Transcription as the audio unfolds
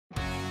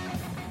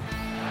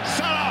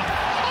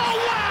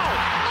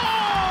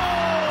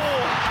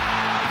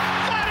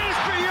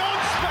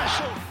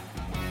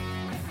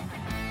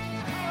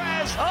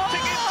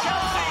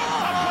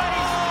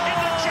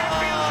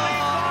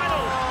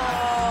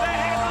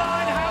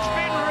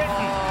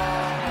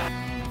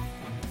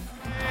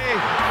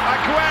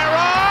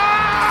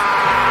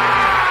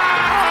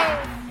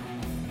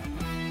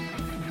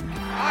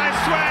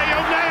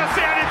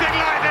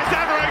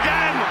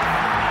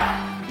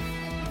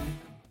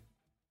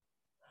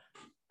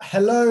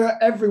Hello,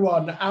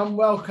 everyone, and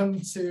welcome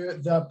to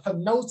the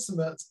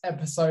penultimate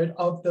episode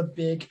of the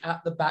Big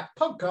at the Back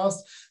podcast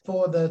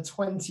for the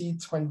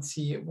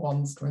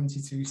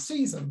 2021-22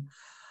 season.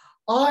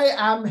 I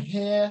am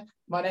here.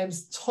 My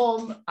name's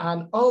Tom,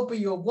 and I'll be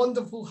your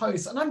wonderful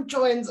host, and I'm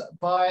joined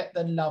by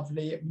the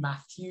lovely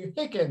Matthew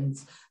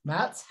Higgins.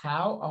 Matt,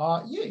 how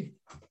are you?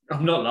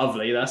 I'm not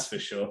lovely, that's for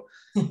sure.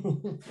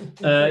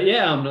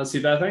 Yeah, I'm not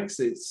too bad, thanks.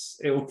 It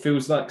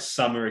feels like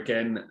summer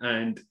again,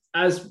 and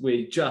as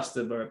we just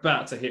are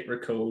about to hit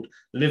record,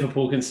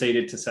 Liverpool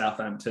conceded to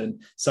Southampton,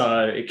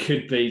 so it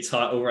could be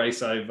title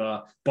race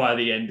over by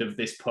the end of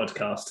this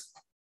podcast.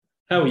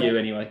 How are you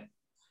anyway?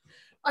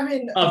 I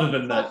mean, other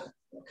than that,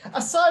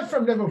 aside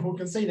from Liverpool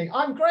conceding,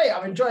 I'm great.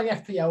 I'm enjoying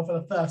FPL for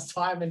the first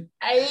time in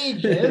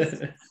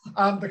ages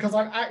because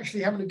I'm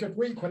actually having a good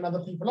week when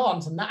other people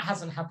aren't, and that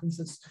hasn't happened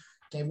since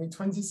game week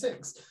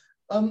 26.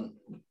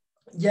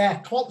 Yeah,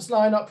 Klopp's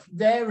lineup,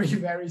 very,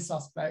 very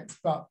suspect,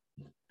 but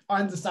I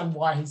understand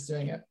why he's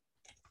doing it.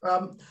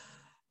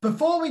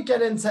 Before we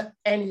get into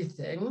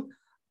anything,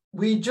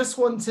 we just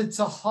wanted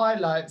to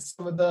highlight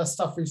some of the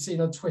stuff we've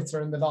seen on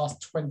Twitter in the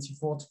last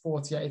 24 to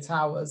 48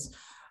 hours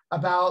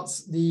about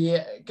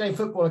the Gay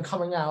Footballer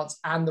coming out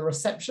and the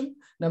reception.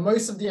 Now,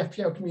 most of the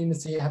FPL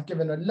community have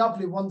given a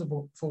lovely,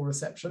 wonderful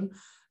reception.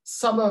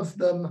 Some of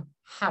them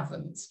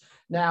haven't.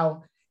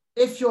 Now,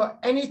 if you're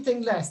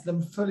anything less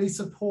than fully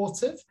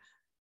supportive,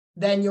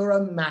 then you're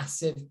a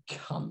massive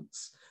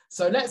cunt.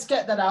 So let's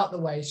get that out of the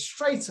way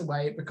straight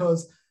away,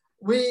 because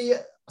we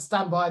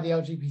stand by the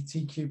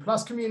LGBTQ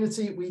plus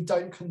community. We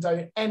don't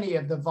condone any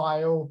of the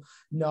vile,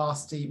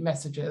 nasty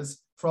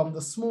messages from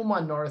the small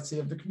minority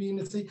of the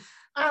community.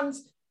 And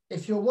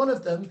if you're one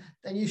of them,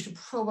 then you should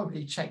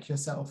probably check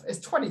yourself. It's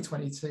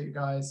 2022,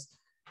 guys.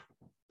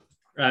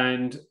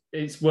 And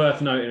it's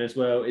worth noting as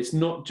well, it's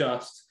not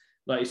just,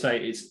 like you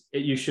say,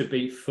 you should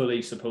be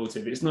fully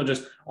supportive. It's not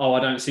just, I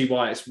don't see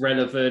why it's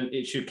relevant,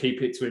 it should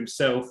keep it to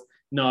himself.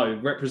 No,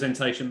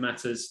 representation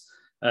matters.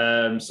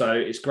 So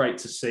it's great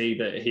to see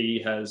that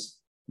he has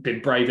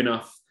been brave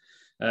enough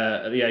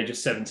at the age of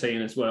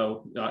 17 as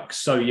well, like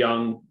so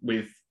young.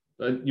 We've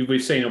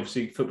seen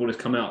obviously footballers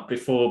come out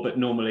before, but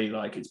normally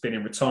like it's been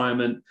in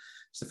retirement.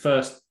 It's the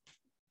first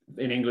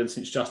in England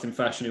since Justin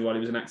Fashanu while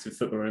he was an active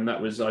footballer, and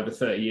that was over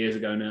 30 years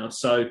ago now.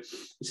 So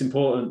it's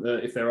important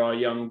that if there are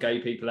young gay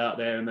people out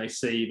there and they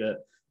see that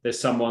there's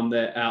someone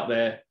there out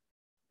there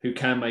who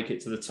can make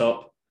it to the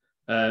top,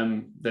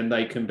 then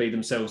they can be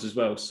themselves as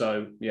well.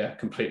 So yeah,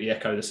 completely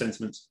echo the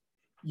sentiments.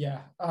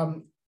 Yeah.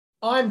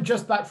 I'm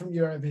just back from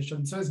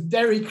Eurovision, so it's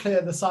very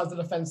clear the side of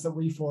the fence that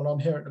we fall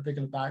on here at the Big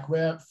at the Back.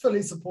 We're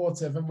fully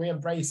supportive and we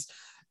embrace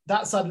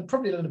that side,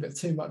 probably a little bit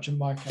too much in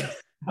my case.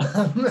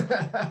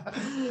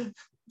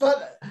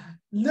 But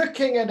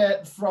looking at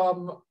it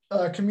from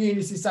a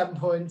community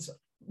standpoint,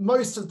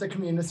 most of the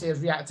community has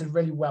reacted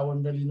really well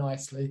and really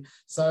nicely.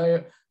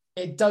 So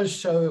it does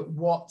show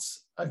what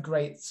a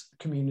great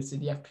community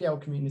the FPL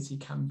community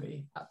can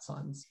be at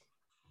times.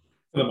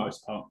 For the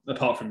most part,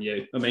 apart from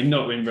you. I mean,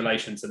 not in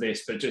relation to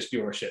this, but just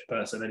you're a shit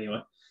person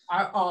anyway.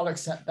 I'll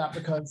accept that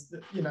because,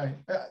 you know,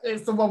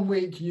 it's the 1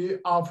 week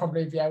I'll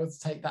probably be able to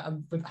take that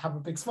and have a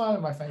big smile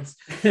on my face.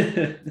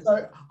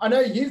 So I know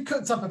you've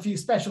cooked up a few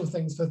special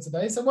things for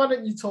today. So why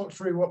don't you talk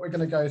through what we're going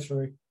to go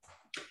through?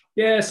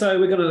 Yeah, so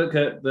we're going to look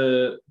at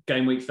the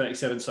game week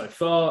 37 so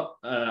far,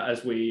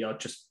 as we are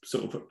just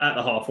sort of at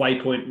the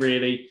halfway point,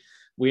 really,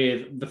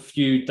 with the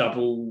few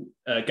double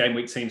game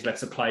week teams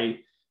left to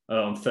play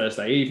on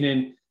Thursday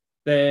evening.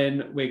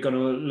 Then we're going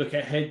to look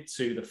ahead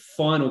to the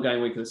final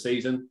game week of the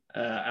season,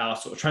 our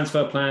sort of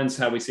transfer plans,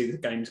 how we see the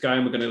games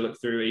going. We're going to look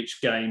through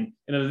each game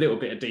in a little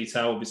bit of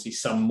detail, obviously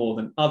some more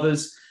than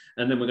others.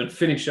 And then we're going to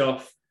finish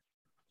off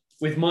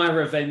with my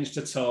revenge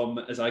to Tom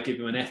as I give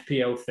him an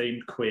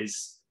FPL-themed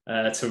quiz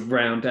to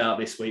round out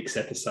this week's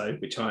episode,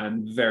 which I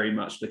am very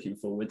much looking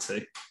forward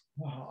to.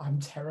 Oh, I'm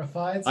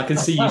terrified. I can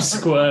see you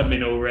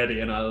squirming already,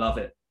 and I love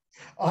it.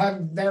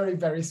 I'm very,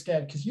 very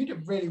scared because you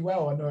did really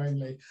well,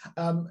 annoyingly.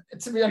 To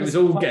be honest, it was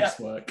all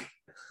guesswork.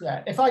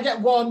 Yeah, if I get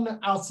 1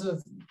 out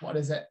of,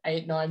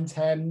 8, 9,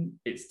 10?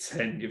 It's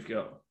 10 you've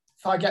got.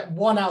 If I get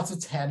 1 out of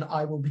 10,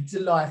 I will be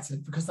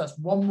delighted because that's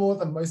one more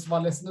than most of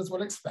our listeners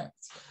will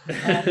expect.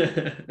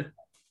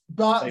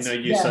 But they know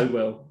you so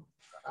well.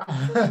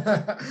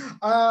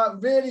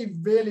 Really,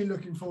 really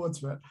looking forward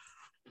to it.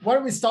 Why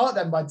don't we start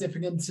then by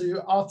dipping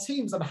into our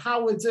teams and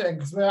how we're doing,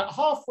 because we're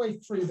halfway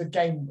through the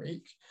game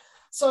week.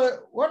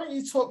 So why don't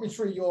you talk me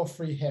through your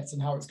free hit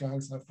and how it's going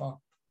so far?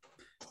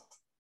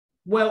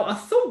 Well, I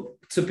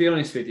thought, to be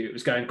honest with you, it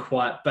was going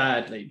quite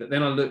badly, but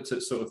then I looked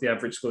at sort of the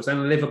average scores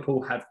and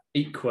Liverpool have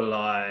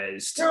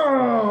equalised.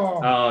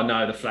 Oh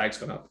no, the flag's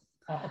gone up.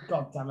 Oh,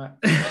 God damn it.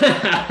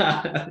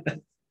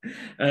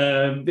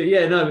 But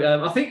yeah,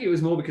 no, I think it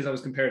was more because I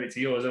was comparing it to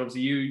yours. Obviously,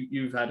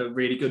 you've had a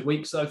really good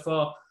week so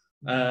far.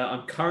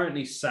 I'm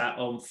currently sat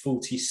on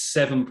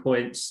 47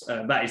 points.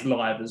 That is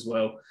live as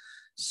well.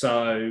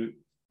 So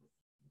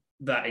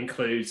that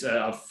includes,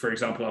 for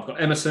example, I've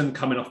got Emerson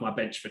coming off my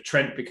bench for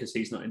Trent because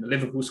he's not in the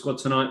Liverpool squad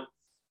tonight.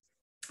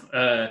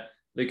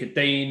 Luca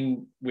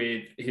Dean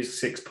with his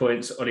 6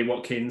 points, Ollie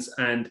Watkins,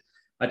 and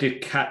I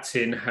did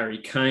captain Harry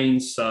Kane.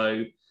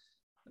 So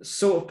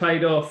sort of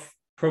paid off.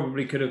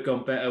 Probably could have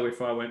gone better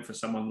if I went for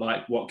someone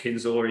like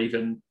Watkins or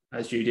even,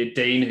 as you did,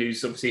 Dean,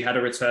 who's obviously had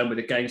a return with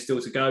a game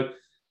still to go.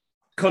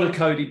 Connor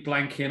Cody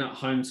blanking at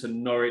home to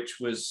Norwich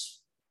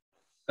was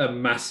a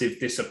massive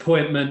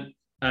disappointment.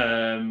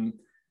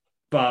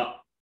 But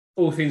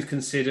all things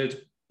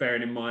considered,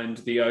 bearing in mind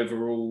the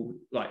overall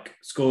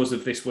scores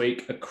of this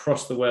week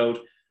across the world,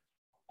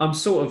 I'm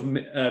sort of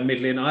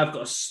middling. I've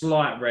got a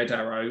slight red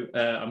arrow.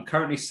 I'm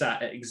currently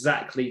sat at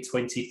exactly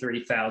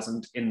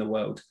 23,000 in the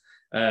world,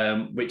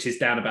 which is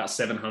down about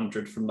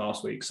 700 from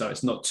last week. So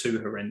it's not too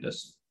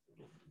horrendous.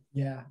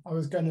 Yeah, I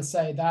was going to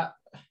say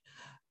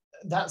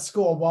that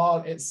score,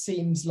 while it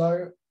seems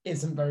low,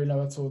 isn't very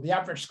low at all. The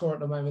average score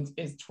at the moment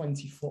is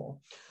 24.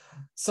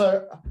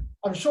 So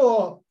I'm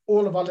sure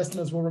all of our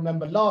listeners will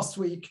remember last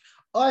week,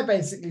 I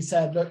basically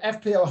said, look,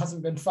 FPL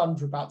hasn't been fun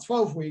for about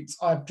 12 weeks.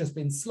 I've just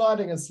been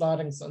sliding,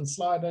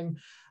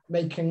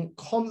 making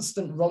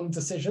constant wrong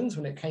decisions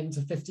when it came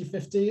to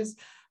 50-50s.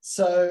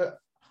 So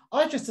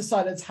I just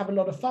decided to have a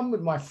lot of fun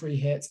with my free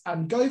hits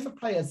and go for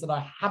players that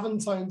I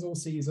haven't owned all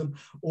season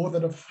or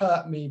that have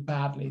hurt me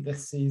badly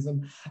this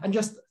season, and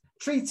just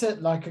treat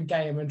it like a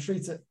game and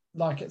treat it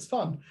like it's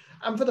fun.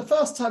 And for the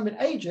first time in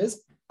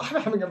ages,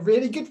 I'm having a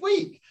really good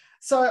week.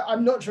 So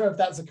I'm not sure if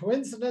that's a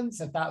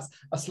coincidence, if that's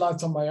a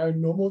slight on my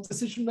own normal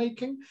decision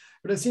making,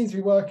 but it seems to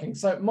be working.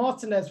 So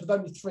Martinez with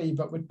only 3,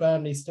 but with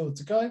Burnley still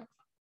to go.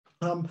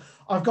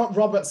 I've got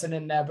Robertson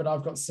in there, but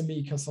I've got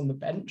Tsimikas on the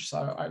bench,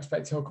 so I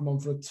expect he'll come on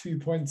for a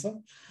 2-pointer.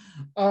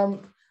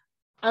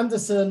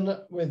 Anderson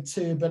with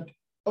 2, but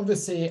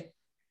obviously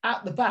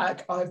at the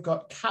back, I've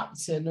got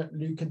captain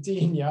Luca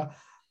Digne.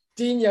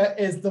 Digne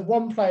is the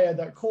one player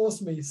that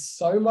caused me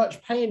so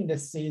much pain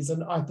this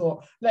season. I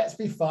thought, let's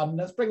be fun.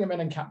 Let's bring him in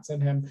and captain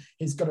him.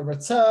 He's got a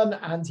return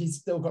and he's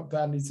still got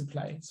Burnley to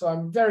play. So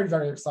I'm very,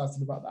 very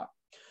excited about that.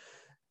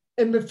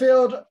 In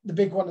midfield, the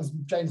big one is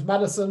James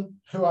Maddison,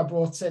 who I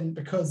brought in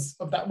because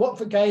of that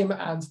Watford game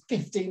and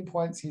 15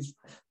 points. He's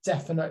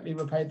definitely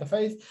repaid the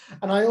faith.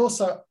 And I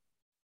also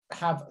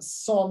have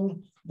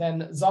Son,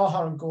 then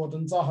Zaha and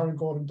Gordon. Zaha and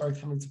Gordon both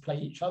having to play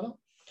each other.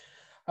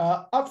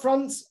 Up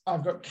front,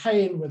 I've got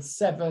Kane with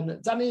 7,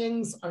 Danny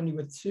Ings only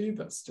with 2,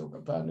 but still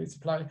got Burnley to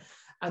play.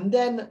 And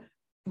then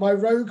my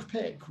rogue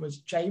pick was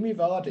Jamie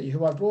Vardy,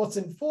 who I brought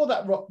in for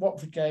that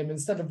Watford game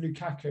instead of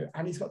Lukaku,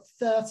 and he's got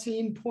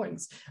 13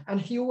 points, and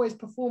he always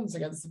performs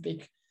against the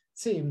big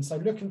team. So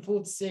looking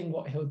forward to seeing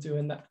what he'll do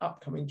in that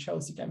upcoming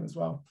Chelsea game as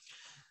well.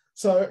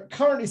 So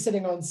currently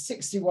sitting on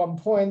 61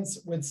 points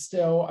with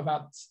still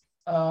about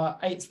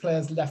 8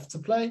 players left to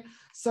play.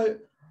 So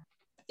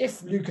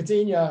if Luca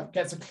Digne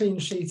gets a clean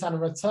sheet and a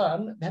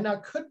return, then I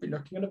could be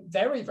looking at a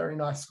very, very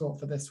nice score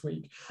for this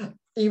week.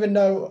 Even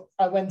though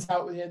I went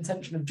out with the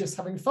intention of just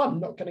having fun,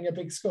 not getting a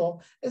big score,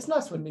 it's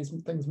nice when these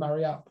things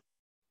marry up.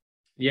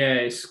 Yeah,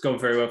 it's gone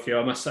very well for you.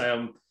 I must say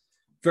I'm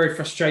very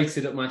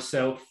frustrated at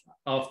myself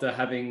after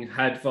having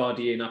had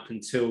Vardy in up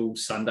until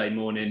Sunday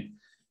morning.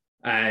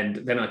 And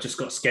then I just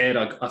got scared.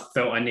 I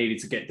felt I needed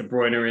to get De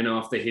Bruyne in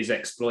after his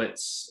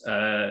exploits.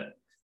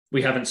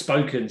 We haven't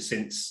spoken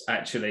since,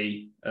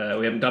 actually.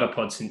 We haven't done a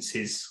pod since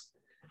his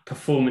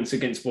performance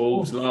against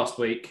Wolves last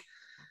week,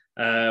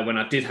 when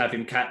I did have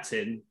him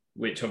captain,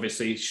 which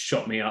obviously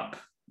shot me up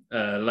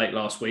late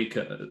last week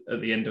at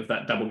the end of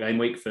that double game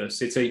week for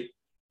City.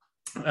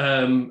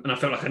 And I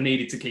felt like I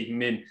needed to keep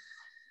him in.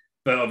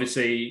 But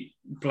obviously,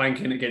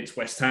 blanking against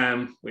West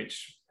Ham,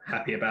 which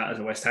happy about as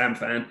a West Ham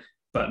fan,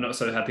 but not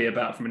so happy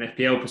about from an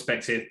FPL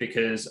perspective,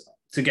 because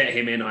to get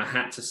him in, I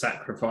had to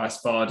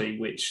sacrifice Vardy,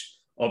 which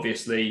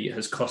obviously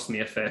has cost me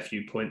a fair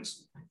few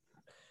points.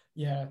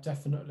 Yeah,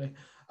 definitely.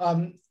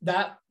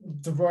 That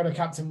De Bruyne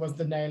captain was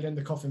the nail in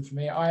the coffin for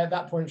me. I, at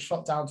that point,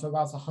 shot down to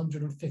about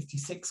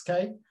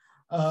 156k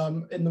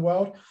in the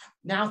world.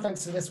 Now,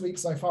 thanks to this week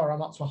so far,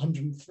 I'm up to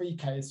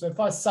 103k. So if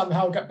I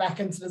somehow get back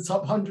into the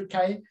top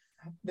 100k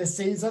this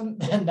season,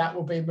 then that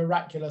will be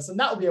miraculous. And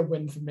that will be a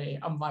win for me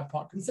on my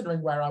part,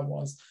 considering where I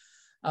was.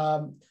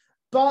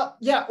 But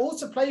yeah, all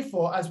to play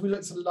for as we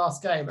look to the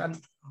last game. And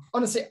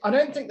honestly, I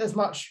don't think there's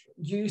much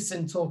use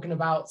in talking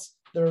about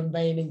the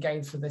remaining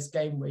games for this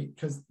game week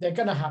because they're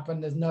going to happen.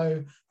 There's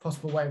no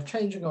possible way of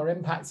changing or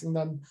impacting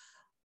them.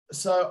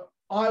 So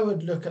I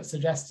would look at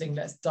suggesting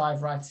let's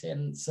dive right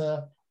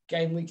into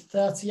game week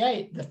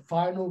 38, the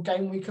final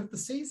game week of the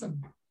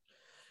season.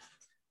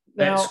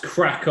 Let's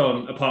crack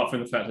on, apart from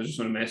the fact I just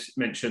want to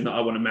mention that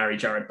I want to marry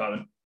Jared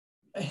Bowen.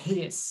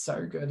 He is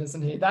so good,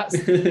 isn't he? That's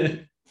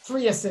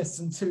 3 assists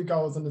and 2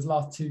 goals in his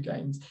last 2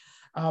 games.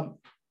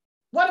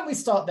 Why don't we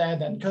start there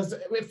then? Because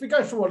if we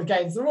go through all the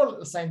games, they're all at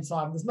the same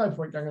time. There's no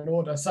point going in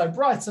order. So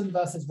Brighton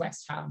versus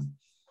West Ham.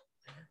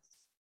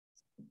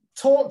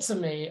 Talk to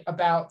me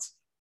about,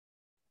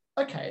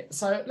 okay,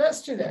 so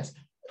let's do this.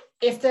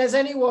 If there's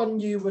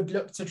anyone you would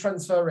look to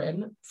transfer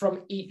in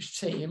from each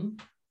team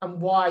and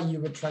why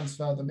you would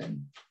transfer them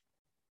in.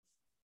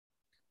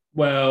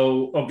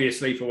 Well,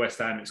 obviously for West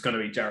Ham, it's going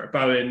to be Jared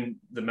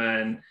Bowen, the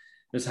man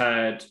has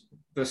had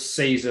the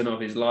season of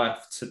his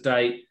life to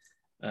date.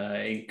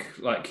 I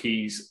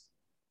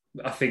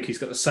think he's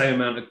got the same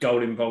amount of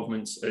goal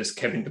involvements as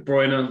Kevin De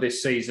Bruyne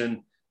this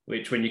season,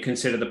 which, when you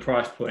consider the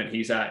price point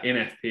he's at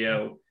in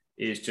FPL,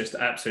 is just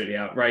absolutely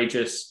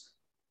outrageous.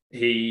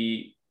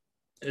 He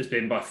has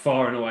been by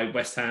far and away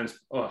West Ham's,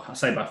 I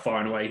say by far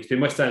and away, he's been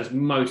West Ham's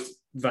most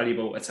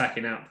valuable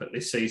attacking output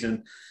this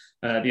season.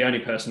 The only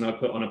person I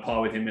put on a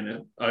par with him in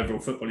an overall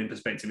footballing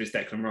perspective is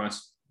Declan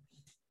Rice,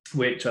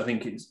 which I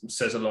think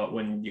says a lot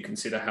when you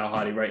consider how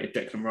highly rated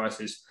Declan Rice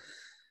is.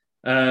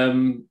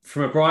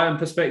 From a Brighton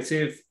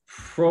perspective,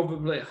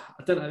 probably,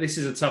 I don't know, this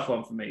is a tough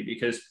one for me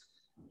because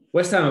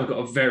West Ham have got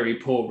a very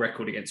poor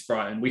record against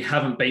Brighton. We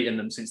haven't beaten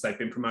them since they've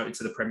been promoted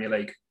to the Premier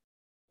League.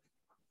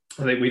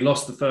 I think we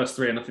lost the first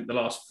 3, and I think the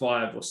last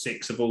 5 or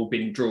 6 have all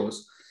been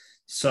draws.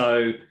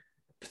 So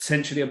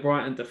potentially a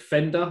Brighton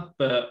defender,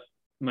 but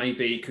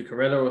maybe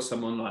Cucurella or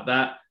someone like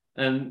that.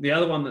 And the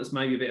other one that's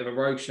maybe a bit of a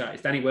rogue shot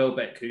is Danny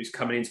Welbeck, who's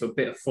coming into a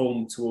bit of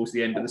form towards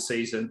the end of the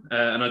season.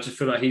 And I just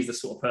feel like he's the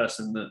sort of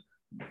person that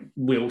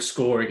will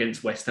score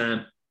against West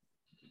Ham.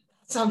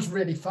 Sounds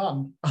really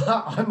fun.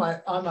 I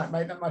might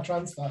make that my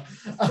transfer.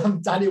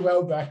 Danny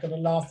Welbeck on the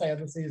last day of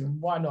the season.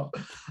 Why not?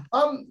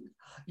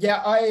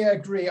 Yeah, I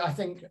agree. I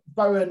think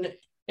Bowen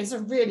is a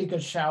really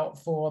good shout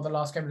for the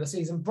last game of the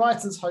season.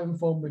 Brighton's home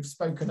form we've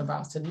spoken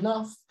about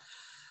enough.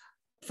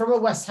 From a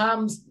West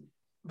Ham's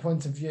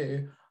point of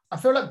view, I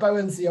feel like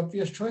Bowen's the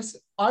obvious choice.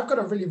 I've got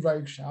a really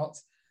rogue shout,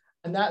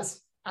 and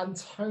that's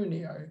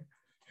Antonio,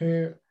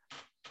 who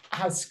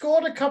has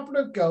scored a couple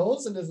of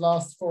goals in his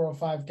last 4 or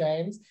 5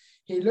 games.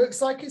 He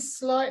looks like he's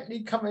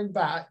slightly coming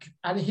back,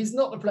 and he's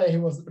not the player he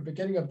was at the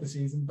beginning of the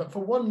season, but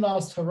for one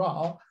last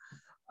hurrah,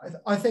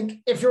 I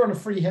think if you're on a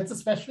free hit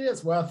especially,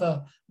 it's worth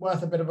a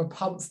bit of a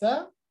punt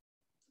there.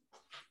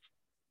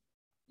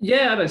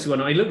 Yeah, I don't see why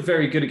not. He looked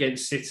very good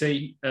against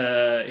City.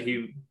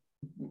 He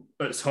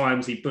at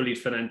times he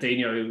bullied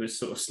Fernandinho, who was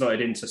sort of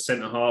slotted into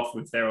centre half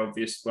with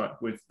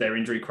their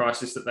injury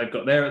crisis that they've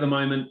got there at the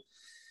moment.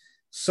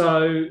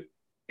 So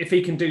if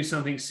he can do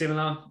something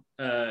similar,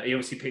 he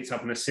obviously picked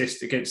up an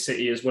assist against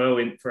City as well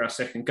for our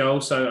second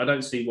goal. So I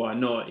don't see why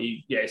not.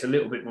 It's a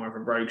little bit more of a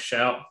rogue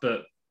shout,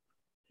 but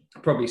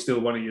probably still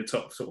one of your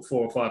top sort of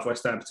 4 or 5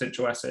 West Ham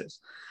potential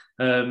assets.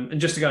 And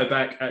just to go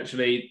back,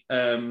 actually,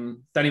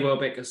 Danny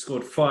Welbeck has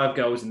scored 5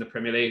 goals in the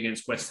Premier League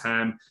against West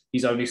Ham.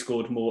 He's only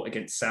scored more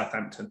against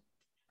Southampton.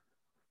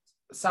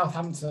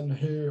 Southampton,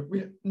 who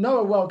we know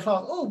are world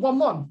class. Oh,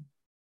 1-1.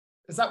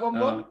 Is that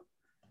 1-1?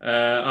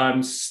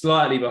 I'm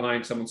slightly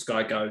behind someone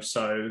Sky Go,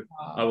 so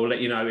I will let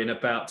you know in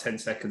about 10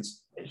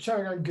 seconds. It's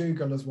showing on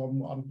Google as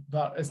 1-1,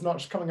 but it's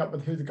not coming up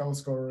with who the goal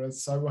scorer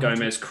is. So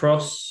Gomez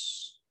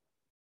Cross,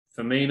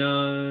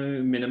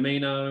 Firmino,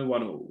 Minamino,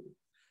 1-1.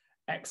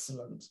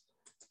 Excellent.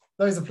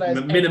 Those are players.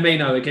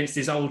 Minamino against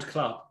his old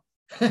club.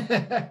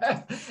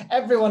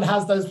 Everyone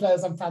has those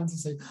players on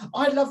fantasy.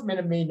 I love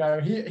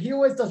Minamino. He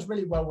always does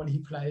really well when he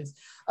plays.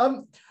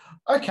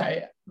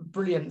 Okay,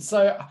 brilliant.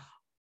 So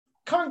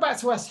coming back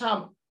to West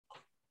Ham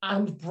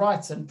and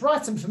Brighton.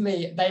 Brighton, for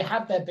me, they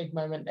had their big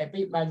moment. They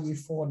beat Man U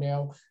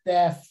 4-0.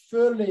 They're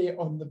fully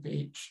on the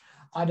beach.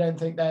 I don't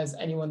think there's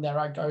anyone there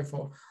I'd go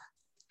for.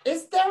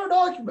 Is there an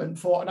argument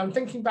for, and I'm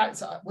thinking back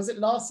to, was it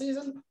last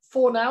season?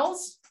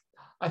 Fornals?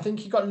 I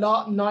think he got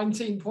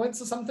 19 points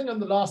or something on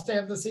the last day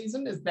of the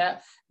season. Is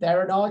there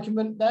an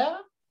argument there?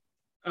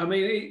 I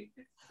mean,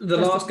 the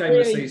last game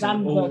of the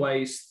season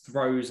always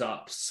throws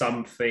up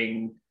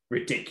something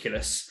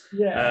ridiculous.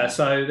 Yeah.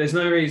 So there's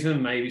no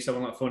reason maybe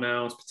someone like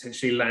Fornals,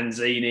 potentially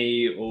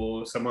Lanzini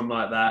or someone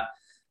like that.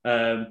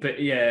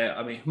 But yeah,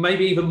 I mean,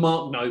 maybe even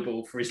Mark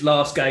Noble for his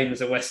last game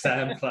as a West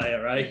Ham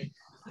player, eh?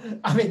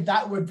 I mean,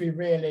 that would be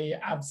really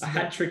absolutely...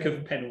 A hat-trick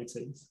of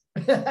penalties.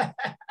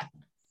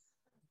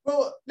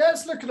 Well,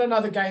 let's look at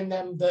another game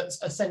then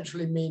that's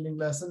essentially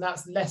meaningless, and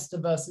that's Leicester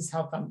versus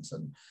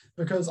Southampton,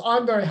 because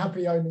I'm very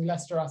happy owning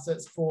Leicester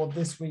assets for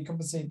this week.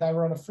 Obviously, they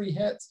were on a free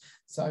hit,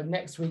 so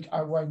next week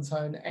I won't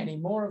own any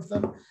more of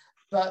them.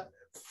 But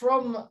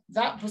from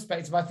that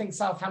perspective, I think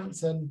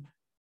Southampton,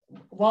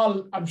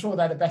 while I'm sure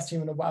they're the best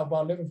team in the world,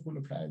 while Liverpool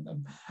are playing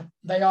them,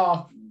 they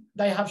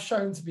have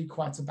shown to be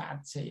quite a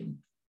bad team.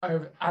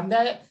 And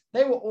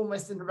they were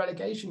almost in the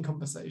relegation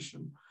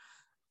conversation.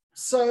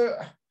 So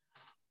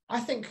I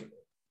think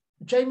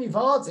Jamie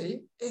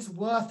Vardy is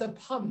worth a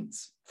punt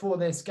for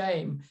this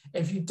game.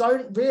 If you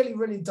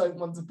really don't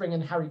want to bring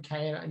in Harry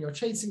Kane and you're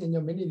chasing in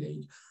your mini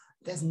league,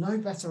 there's no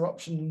better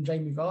option than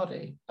Jamie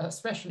Vardy,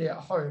 especially at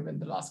home in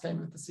the last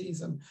game of the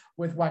season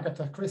with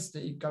Wagatha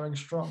Christie going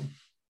strong.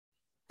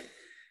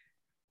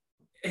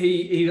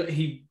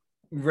 He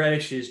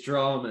relishes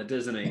drama,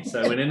 doesn't he?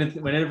 So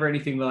whenever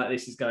anything like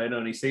this is going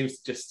on, he seems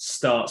to just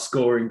start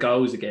scoring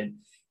goals again.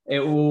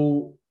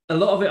 A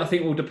lot of it, I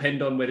think, will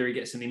depend on whether he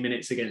gets any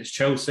minutes against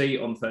Chelsea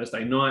on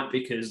Thursday night,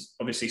 because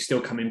obviously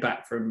still coming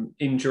back from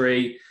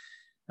injury,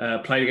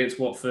 played against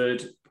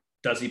Watford.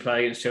 Does he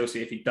play against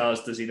Chelsea? If he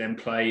does he then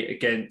play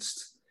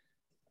against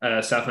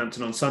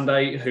Southampton on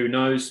Sunday? Who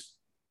knows?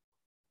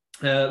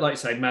 Like you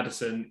say,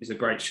 Maddison is a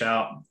great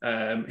shout.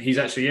 He's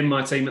actually in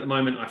my team at the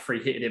moment. I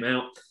free hitted him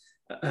out,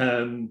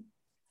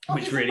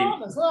 which really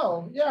as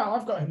well. Yeah,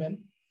 I've got him in.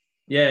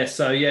 Yeah,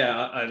 so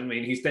yeah, I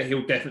mean,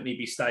 he'll definitely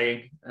be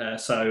staying. I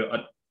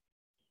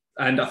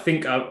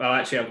think I've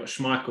got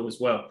Schmeichel as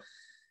well,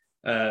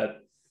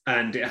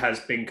 and it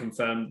has been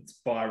confirmed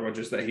by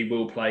Rodgers that he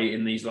will play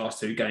in these last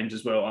 2 games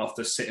as well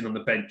after sitting on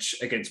the bench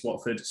against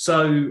Watford.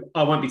 So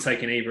I won't be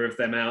taking either of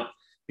them out.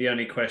 The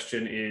only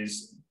question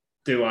is,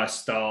 do I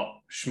start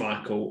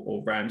Schmeichel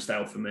or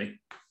Ramsdale for me?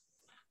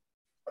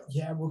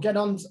 Yeah, we'll get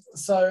on.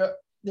 So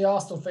the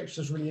Arsenal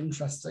fixture is really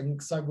interesting.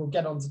 So we'll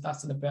get on to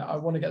that in a bit. I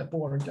want to get the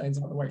boring games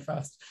out of the way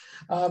first.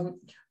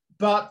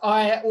 But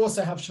I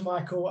also have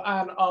Schmeichel,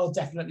 and I'll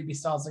definitely be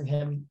starting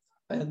him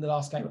in the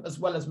last game, as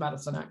well as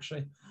Maddison,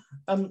 actually.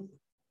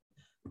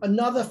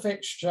 Another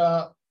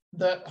fixture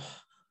that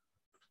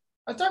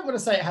I don't want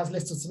to say it has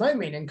little to no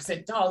meaning, because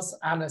it does,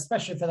 and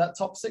especially for that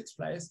top 6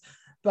 place,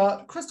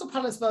 but Crystal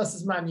Palace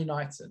versus Man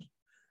United.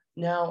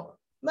 Now,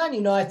 Man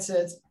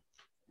United,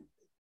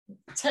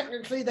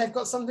 technically they've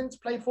got something to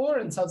play for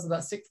in terms of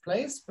that 6th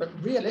place, but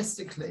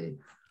realistically,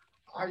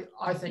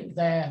 I think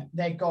they're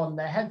gone.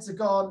 Their heads are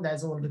gone.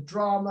 There's all the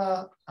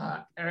drama.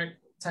 Erik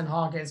ten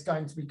Hag is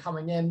going to be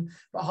coming in,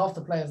 but half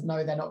the players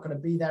know they're not going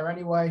to be there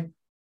anyway.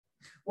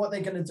 What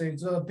they're going to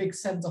do a big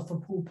send-off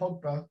for Paul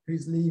Pogba,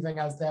 who's leaving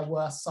as their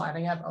worst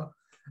signing ever.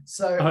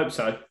 So I hope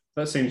so.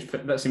 That seems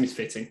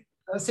fitting.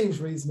 That seems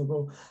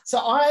reasonable. So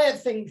I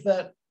think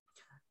that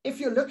if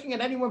you're looking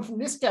at anyone from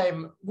this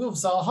game, Wilf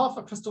Zaha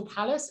for Crystal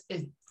Palace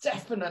is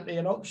definitely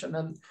an option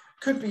and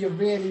could be a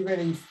really,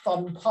 really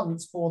fun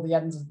punt for the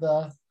end of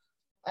the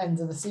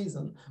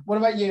season. What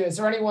about you? Is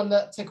there anyone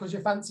that tickles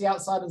your fancy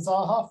outside of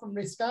Zaha from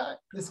this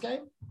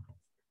game?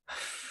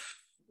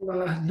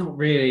 Not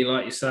really.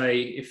 Like you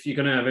say, if you're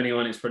going to have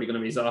anyone, it's probably going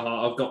to be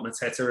Zaha. I've got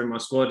Mateta in my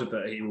squad,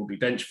 but he will be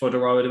bench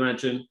fodder, I would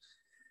imagine.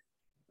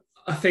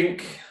 I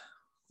think,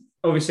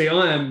 obviously,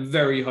 I am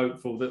very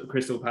hopeful that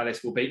Crystal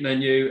Palace will beat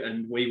Man U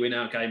and we win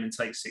our game and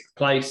take 6th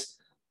place.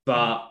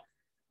 But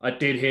I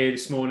did hear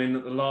this morning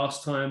that the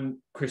last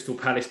time Crystal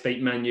Palace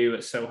beat Man U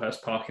at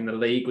Selhurst Park in the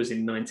league was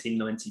in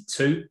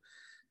 1992.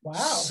 Wow.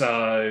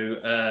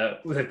 So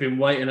they've been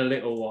waiting a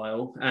little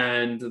while.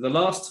 And the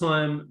last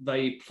time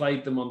they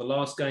played them on the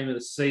last game of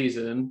the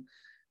season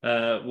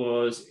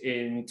was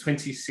in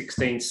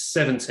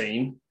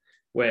 2016-17,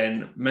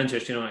 when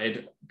Manchester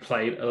United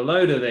played a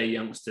load of their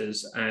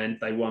youngsters and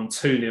they won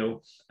 2-0.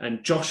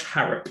 And Josh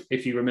Harrop,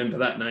 if you remember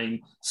that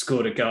name,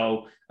 scored a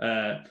goal.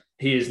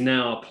 He is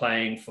now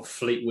playing for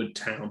Fleetwood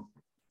Town.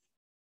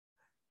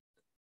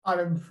 I'm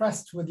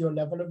impressed with your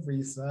level of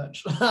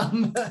research.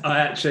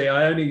 I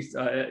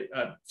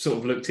sort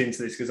of looked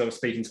into this because I was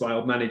speaking to my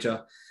old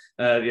manager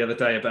the other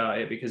day about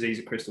it, because he's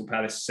a Crystal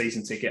Palace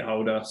season ticket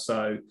holder.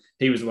 So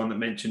he was the one that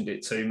mentioned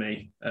it to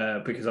me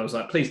because I was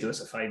like, please do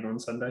us a favour on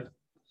Sunday.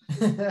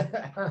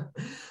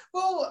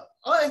 Well,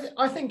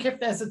 I think if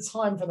there's a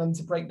time for them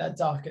to break that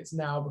duck, it's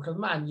now, because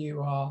Man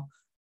U are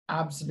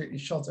absolutely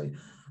shoddy.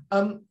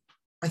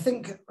 I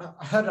think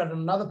I heard on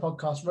another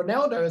podcast,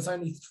 Ronaldo is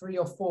only 3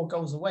 or 4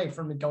 goals away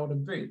from the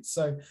Golden Boot.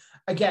 So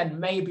again,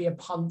 maybe a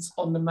punt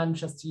on the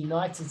Manchester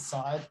United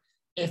side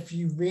if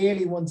you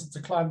really wanted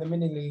to climb the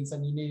mini leagues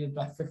and you needed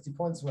like 50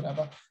 points or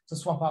whatever to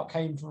swap out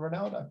Kane for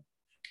Ronaldo.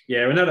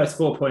 Yeah, Ronaldo's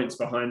 4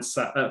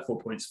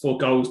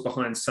 goals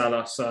behind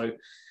Salah. So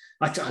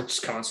I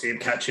just can't see him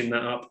catching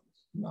that up.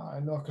 No,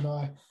 nor can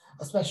I,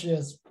 especially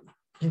as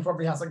he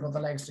probably hasn't got the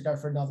legs to go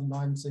for another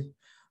 90.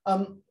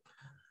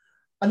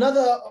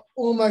 Another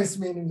almost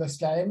meaningless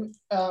game,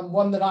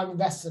 one that I'm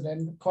invested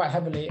in quite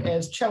heavily,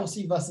 is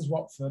Chelsea versus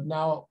Watford.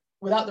 Now,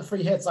 without the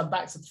free hits, I'm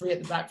back to 3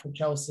 at the back for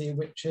Chelsea,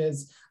 which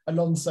is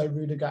Alonso,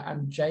 Rudiger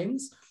and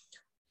James.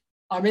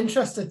 I'm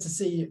interested to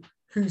see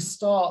who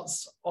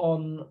starts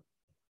on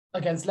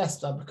against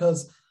Leicester,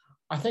 because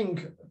I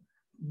think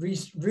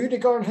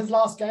Rudiger in his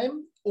last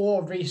game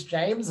or Reece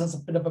James as a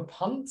bit of a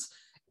punt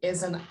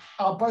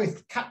are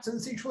both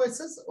captaincy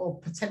choices or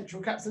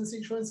potential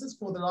captaincy choices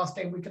for the last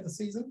game week of the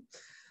season.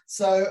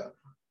 So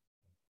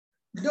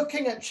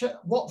looking at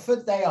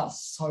Watford, they are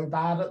so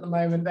bad at the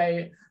moment.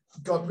 They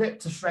got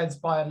ripped to shreds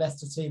by a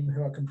Leicester team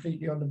who are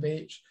completely on the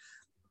beach.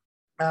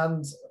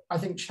 And I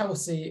think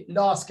Chelsea,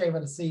 last game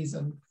of the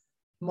season,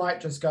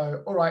 might just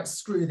go, all right,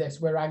 screw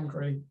this, we're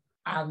angry,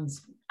 and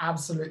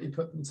absolutely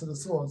put them to the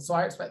sword. So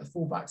I expect the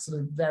fullbacks to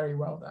do very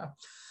well there.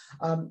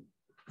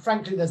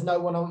 Frankly, there's no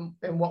one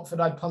in Watford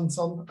I'd punt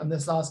on in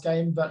this last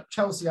game, but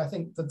Chelsea, I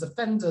think the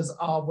defenders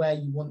are where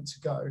you want to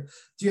go.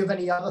 Do you have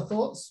any other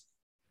thoughts?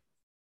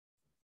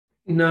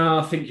 No,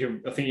 I think you're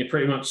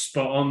pretty much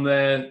spot on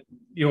there.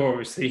 You're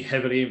obviously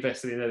heavily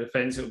invested in their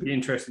defence. It'll be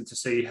interesting to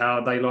see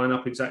how they line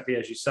up exactly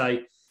as you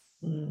say.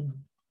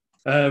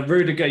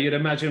 Rudiger, you'd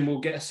imagine,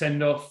 will get a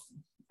send-off.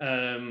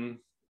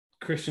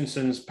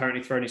 Christensen's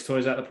apparently thrown his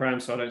toys out the pram,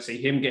 so I don't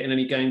see him getting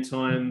any game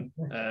time.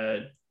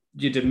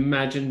 You'd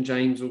imagine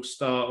James will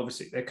start.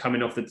 Obviously, they're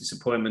coming off the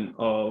disappointment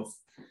of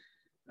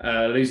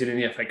losing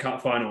in the FA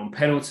Cup final on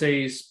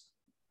penalties.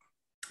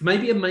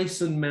 Maybe a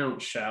Mason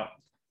Mount shout,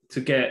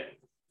 to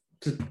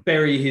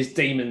bury his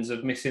demons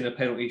of missing a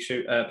penalty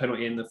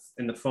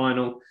in the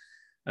final.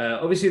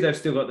 Obviously, they've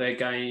still got their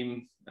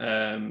game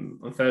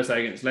on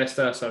Thursday against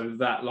Leicester, so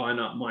that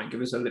lineup might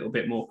give us a little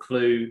bit more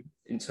clue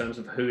in terms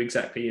of who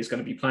exactly is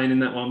going to be playing in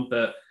that one.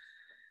 But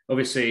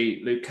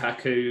obviously,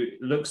 Lukaku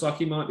looks like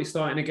he might be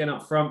starting again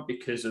up front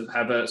because of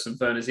Havertz and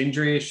Werner's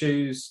injury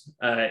issues.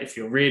 If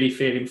you're really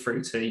feeling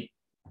fruity,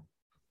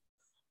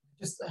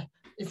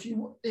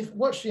 if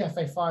watch the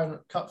FA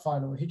Cup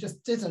final, he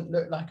just didn't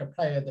look like a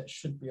player that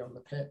should be on the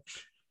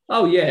pitch.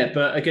 Oh yeah,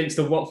 but against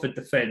the Watford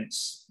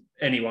defence,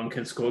 anyone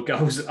can score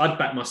goals. I'd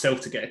back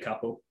myself to get a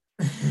couple.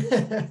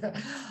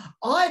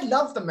 I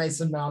love the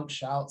Mason Mount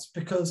shouts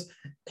because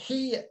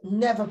he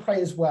never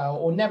plays well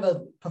or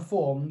never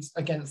performs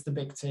against the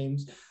big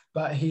teams,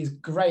 but he's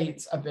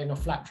great at being a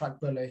flat track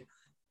bully.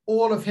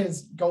 All of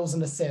his goals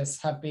and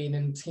assists have been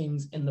in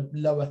teams in the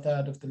lower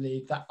third of the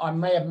league. That I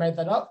may have made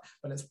that up,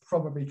 but it's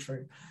probably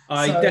true.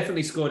 I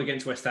definitely scored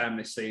against West Ham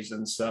this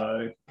season.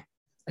 So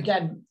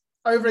again,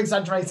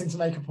 over-exaggerating to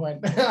make a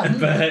point.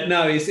 But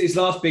no, his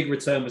last big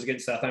return was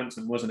against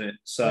Southampton, wasn't it?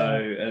 So,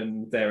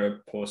 and they're a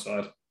poor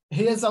side.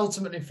 He is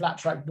ultimately flat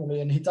track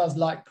bully, and he does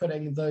like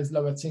putting those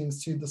lower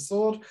teams to the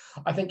sword.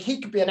 I think he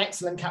could be an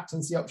excellent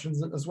captaincy option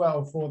as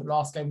well for the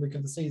last game week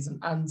of the season.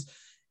 And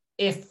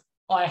if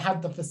I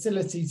had the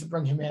facility to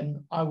bring him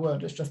in, I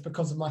would. It's just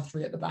because of my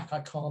three at the back, I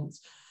can't.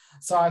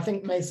 So I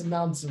think Mason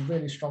Mount's a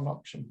really strong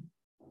option.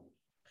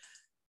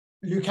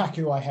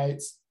 Lukaku, I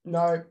hate.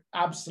 No,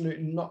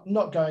 absolutely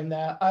not going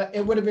there.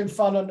 It would have been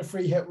fun on the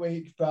free hit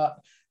week, but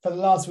for the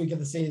last week of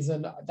the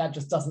season, that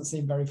just doesn't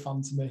seem very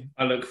fun to me.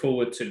 I look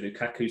forward to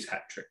Lukaku's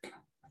hat trick.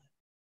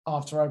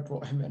 After I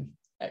brought him in.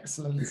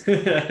 Excellent.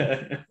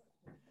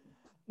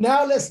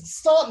 Now let's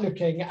start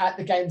looking at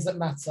the games that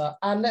matter,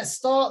 and let's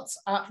start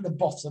at the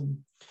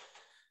bottom.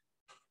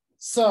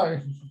 So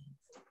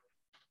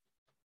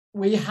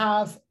we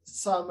have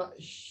some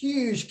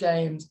huge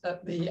games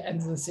at the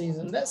end of the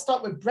season. Let's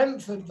start with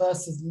Brentford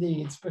versus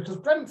Leeds, because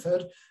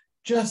Brentford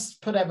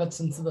just put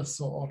Everton to the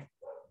sword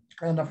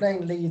and are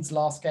playing Leeds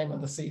last game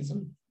of the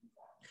season.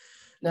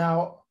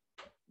 Now,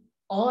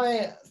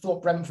 I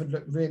thought Brentford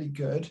looked really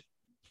good.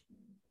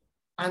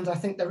 And I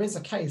think there is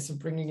a case of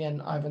bringing in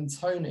Ivan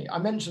Toney. I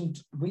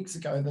mentioned weeks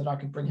ago that I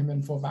could bring him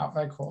in for Wout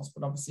Weghorst,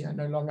 but obviously I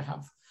no longer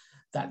have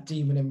that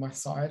demon in my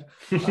side.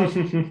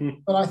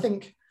 But I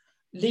think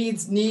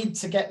Leeds need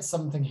to get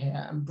something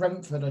here, and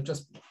Brentford are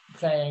just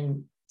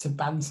playing to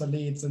banter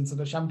Leeds into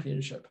the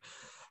Championship.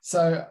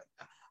 So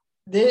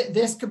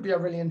this could be a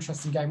really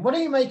interesting game. What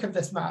do you make of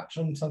this match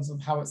in terms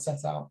of how it's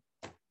set out?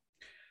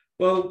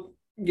 Well,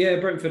 yeah,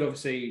 Brentford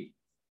obviously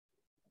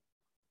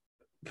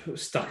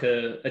stuck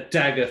a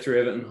dagger through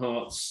Everton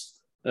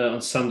Hearts on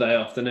Sunday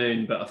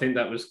afternoon, but I think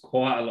that was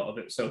quite a lot of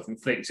it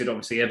self-inflicted.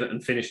 Obviously, Everton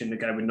finishing the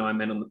game with 9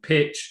 men on the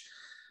pitch,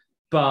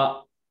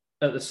 but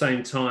at the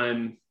same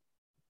time,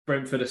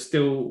 Brentford are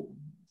still,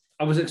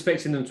 I was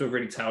expecting them to have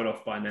really tailed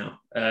off by now,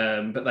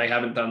 but they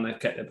haven't done. They've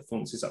kept their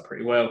performances up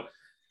pretty well.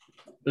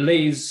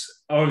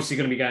 Leeds are obviously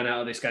going to be going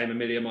out of this game a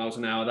million miles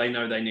an hour. They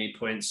know they need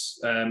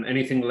points.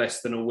 Anything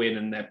less than a win,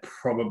 and they're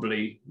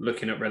probably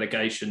looking at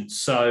relegation.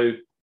 So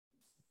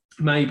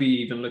maybe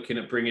even looking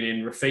at bringing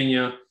in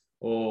Rafinha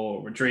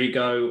or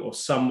Rodrigo or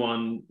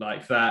someone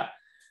like that,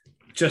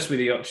 just with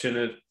the option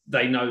of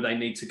they know they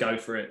need to go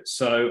for it.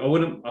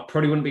 So I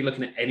probably wouldn't be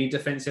looking at any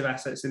defensive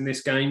assets in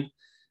this game.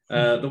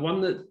 The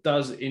one that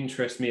does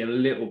interest me a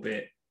little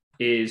bit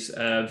is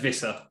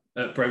Wissa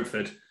at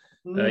Brentford.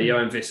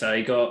 Johan Wissa,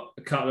 he got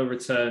a couple of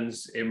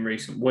returns in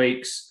recent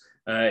weeks.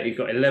 He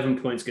got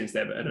 11 points against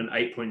Everton and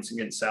 8 points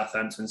against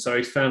Southampton. So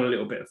he's found a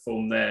little bit of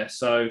form there.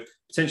 So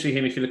potentially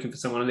him if you're looking for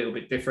someone a little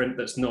bit different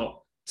that's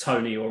not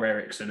Toney or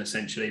Eriksen,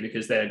 essentially,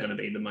 because they're going to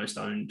be the most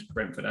owned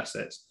Brentford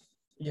assets.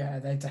 Yeah,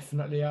 they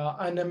definitely are.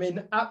 And I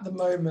mean, at the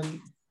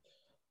moment,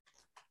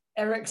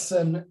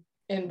 Eriksen,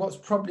 in what's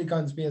probably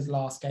going to be his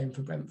last game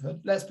for Brentford,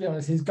 let's be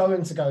honest, he's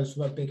going to go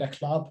to a bigger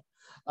club.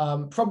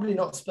 Probably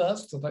not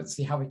Spurs, because I don't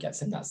see how he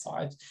gets in that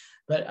side.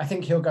 But I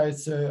think he'll go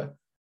to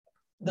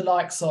the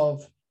likes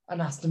of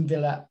an Aston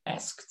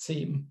Villa-esque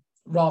team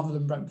rather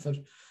than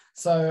Brentford.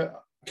 So,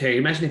 okay,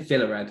 imagine if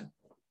Villa had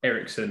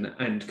Eriksen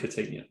and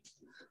Coutinho.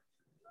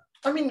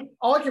 I mean,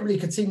 arguably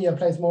Coutinho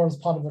plays more as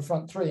part of the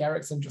front three,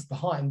 Eriksen just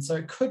behind, so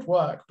it could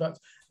work, but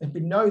there'd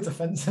be no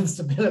defensive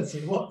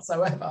stability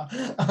whatsoever.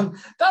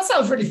 That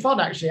sounds really fun,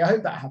 actually. I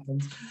hope that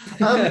happens.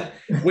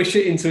 Wish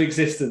it into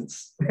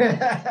existence.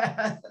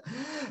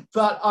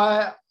 But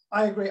I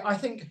agree. I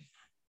think,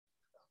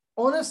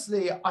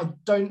 honestly, I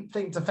don't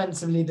think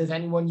defensively there's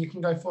anyone you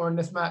can go for in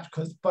this match,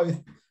 because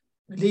both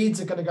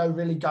Leeds are going to go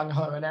really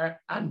gung-ho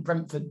and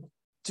Brentford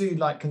do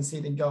like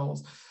conceding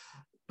goals.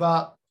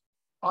 But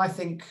I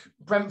think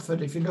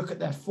Brentford, if you look at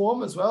their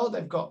form as well,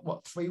 they've got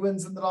 3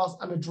 wins in the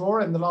last and a draw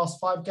in the last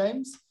 5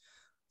 games.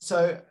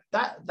 So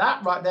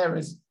that right there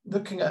is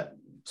looking at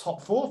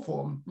top 4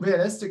 form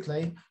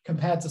realistically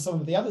compared to some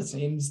of the other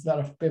teams that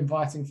have been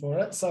fighting for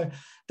it. So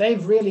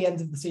they've really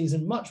ended the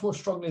season much more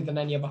strongly than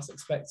any of us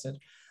expected.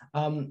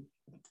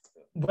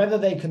 whether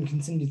they can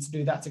continue to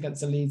do that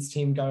against a Leeds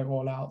team going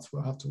all out,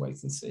 we'll have to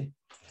wait and see.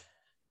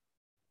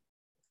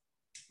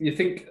 You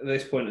think at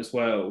this point as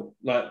well,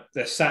 like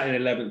they're sat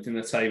in 11th in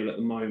the table at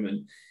the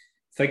moment.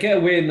 If they get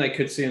a win, they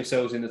could see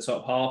themselves in the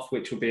top half,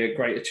 which will be a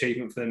great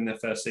achievement for them in their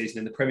first season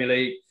in the Premier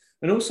League.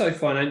 And also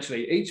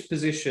financially, each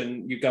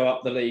position you go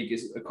up the league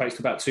equates to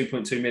about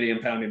 £2.2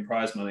 million in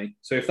prize money.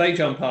 So if they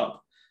jump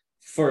up,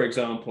 for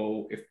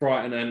example, if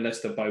Brighton and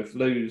Leicester both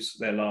lose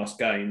their last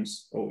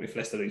games, or if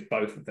Leicester lose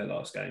both of their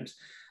last games,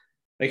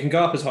 they can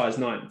go up as high as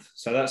 9th.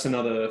 So that's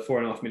another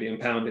 £4.5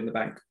 million in the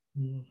bank.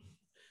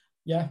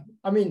 Yeah,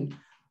 I mean,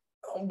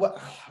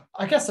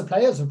 I guess the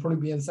players will probably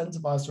be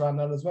incentivized around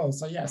that as well.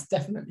 So yes,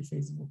 definitely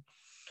feasible.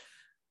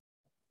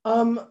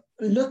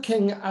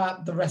 Looking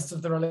at the rest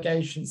of the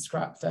relegation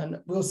scrap,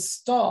 then we'll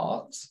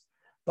start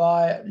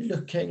by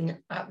looking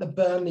at the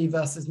Burnley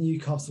versus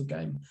Newcastle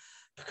game,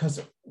 because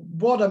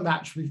what a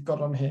match we've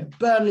got on here.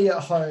 Burnley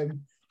at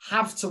home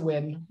have to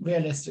win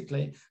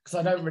realistically, because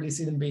I don't really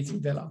see them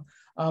beating Villa.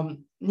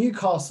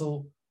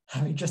 Newcastle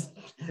having just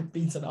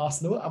beaten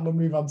Arsenal, and we'll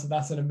move on to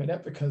that in a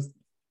minute because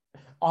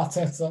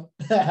Arteta.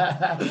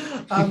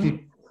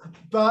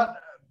 But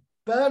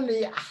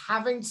Burnley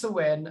having to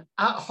win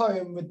at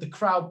home with the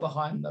crowd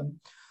behind them,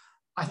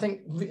 I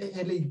think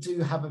really do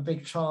have a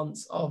big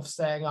chance of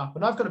staying up.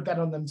 And I've got a bet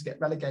on them to get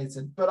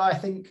relegated, but I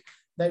think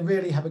they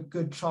really have a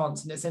good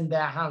chance, and it's in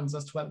their hands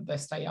as to whether they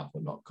stay up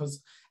or not,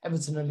 because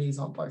Everton and Leeds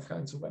aren't both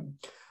going to win.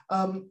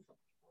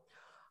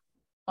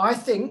 I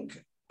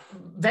think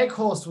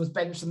Weghorst was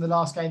benched in the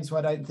last game, so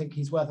I don't think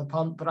he's worth a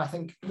punt. But I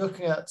think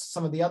looking at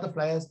some of the other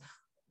players,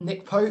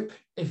 Nick Pope,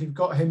 if you've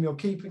got him, you're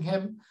keeping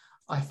him.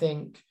 I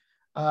think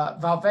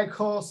Val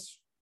Weghorst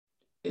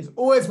is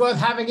always worth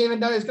having, even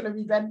though he's going to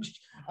be benched.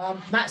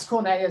 Max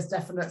Cornet is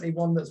definitely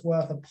one that's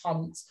worth a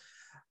punt.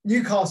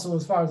 Newcastle,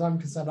 as far as I'm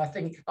concerned, I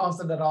think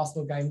after that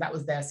Arsenal game, that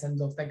was their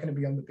send-off. They're going to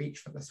be on the beach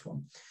for this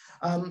one.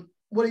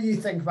 What do you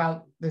think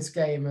about this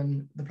game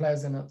and the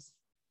players in it?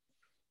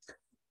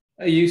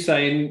 Are you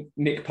saying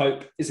Nick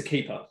Pope is a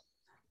keeper?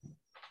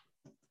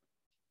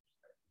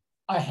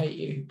 I hate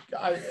you.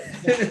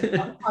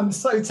 I'm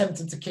so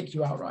tempted to kick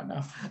you out right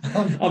now.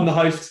 I'm the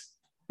host.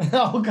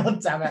 Oh,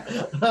 God damn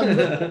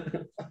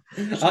it.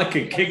 I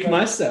could kick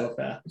myself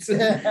out.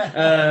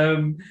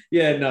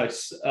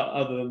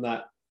 Other than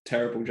that,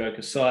 terrible joke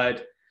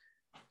aside,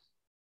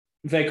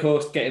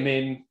 Weghorst, get him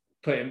in,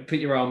 put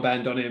your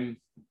armband on him,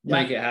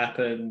 make it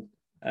happen.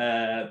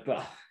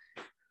 But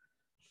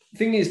the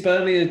thing is,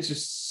 Burnley is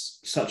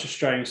just such a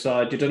strange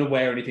side. You don't know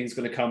where anything's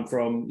going to come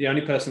from. The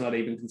only person I'd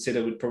even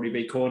consider would probably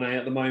be Cornet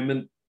at the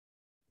moment.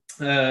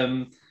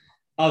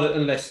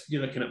 Unless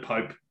you're looking at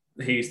Pope,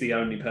 he's the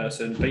only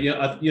person. But you're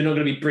not going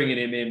to be bringing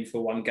him in for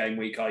one game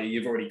week, are you?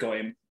 You've already got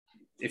him.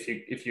 If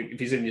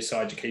he's in your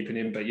side, you're keeping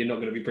him, but you're not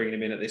going to be bringing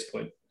him in at this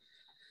point.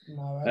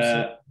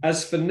 No,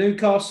 as for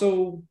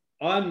Newcastle,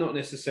 I'm not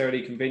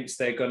necessarily convinced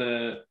they're going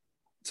to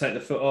take the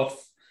foot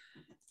off.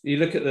 You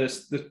look at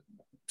the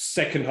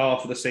second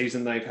half of the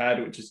season they've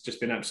had, which has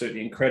just been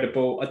absolutely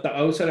incredible. I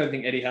also don't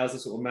think Eddie Howe's the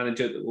sort of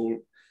manager that will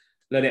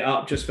let it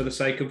up just for the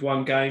sake of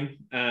one game.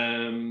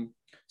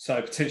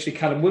 So potentially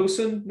Callum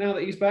Wilson, now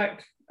that he's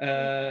back.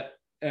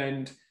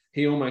 And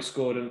he almost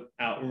scored an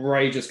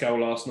outrageous goal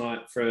last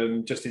night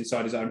from just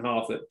inside his own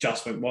half that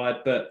just went wide.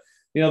 But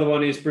the other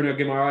one is Bruno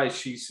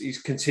Guimaraes.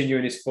 He's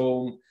continuing his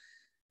form.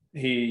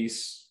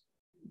 He's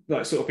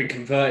sort of been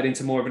converted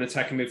into more of an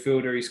attacking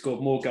midfielder. He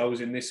scored more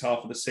goals in this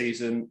half of the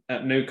season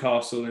at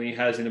Newcastle than he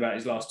has in about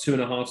his last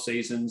 2.5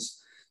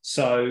 seasons.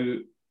 So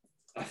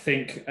I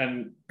think,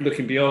 and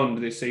looking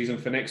beyond this season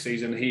for next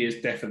season, he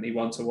is definitely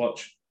one to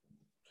watch.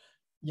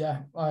 Yeah,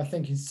 I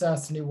think he's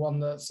certainly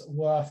one that's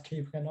worth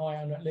keeping an eye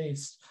on at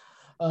least.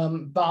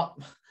 But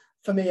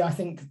for me, I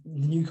think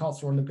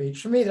Newcastle are on the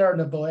beach. For me, they're an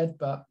avoid,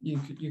 but you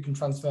can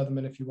transfer them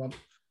in if you want.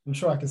 I'm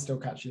sure I can still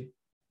catch you.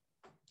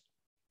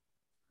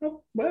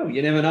 Well,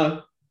 you never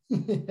know.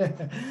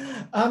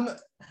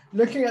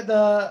 Looking at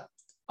the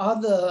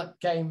other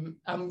game,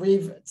 and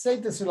we've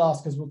saved this for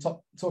last because we'll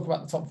talk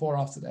about the top four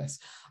after this.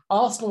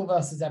 Arsenal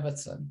versus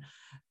Everton.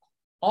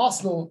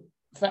 Arsenal,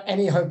 for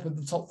any hope of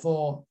the top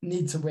four,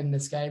 need to win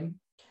this game.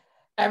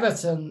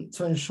 Everton,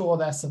 to ensure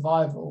their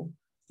survival,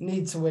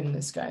 need to win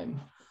this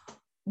game.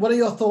 What are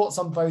your thoughts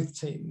on both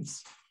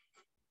teams?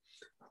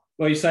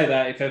 Well, you say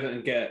that if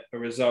Everton get a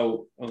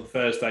result on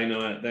Thursday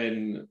night,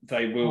 then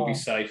they will be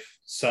safe.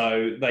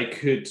 So they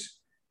could,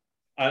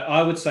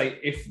 I would say,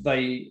 if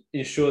they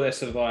ensure their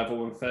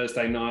survival on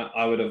Thursday night,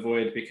 I would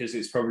avoid, because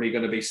it's probably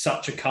going to be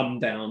such a come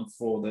down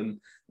for them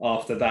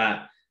after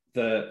that,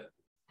 that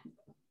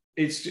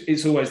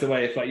it's always the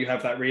way, if you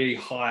have that really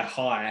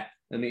high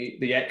and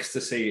the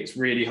ecstasy, it's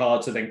really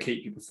hard to then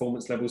keep your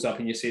performance levels up.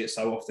 And you see it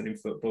so often in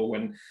football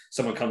when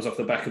someone comes off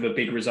the back of a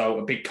big result,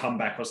 a big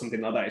comeback or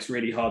something like that, it's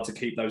really hard to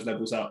keep those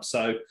levels up.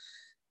 So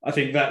I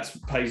think that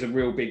plays a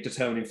real big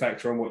determining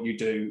factor on what you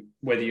do,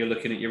 whether you're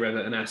looking at your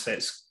Everton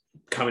assets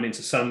coming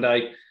into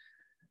Sunday.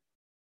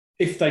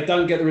 If they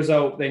don't get the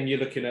result, then you're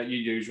looking at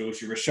your usuals,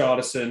 your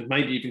Richarlison,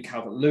 maybe even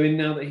Calvert-Lewin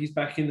now that he's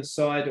back in the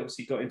side.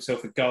 Obviously, got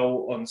himself a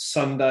goal on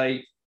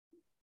Sunday.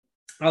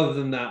 Other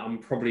than that, I'm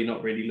probably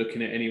not really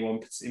looking at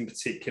anyone in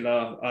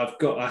particular.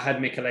 I had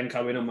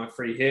Mykolenko in on my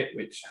free hit,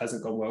 which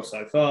hasn't gone well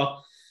so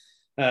far.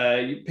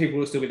 People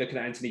will still be looking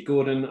at Anthony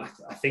Gordon.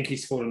 I think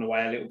he's fallen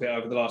away a little bit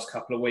over the last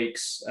couple of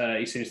weeks.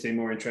 He seems to be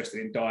more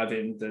interested in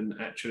diving than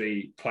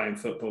actually playing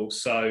football.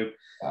 So,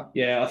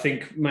 yeah, I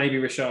think maybe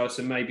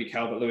Richarlison, maybe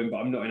Calvert-Lewin, but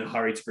I'm not in a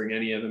hurry to bring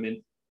any of them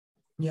in.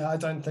 Yeah, I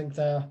don't think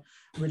they're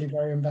really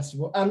very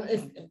investable.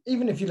 And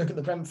even if you look at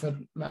the Brentford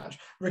match,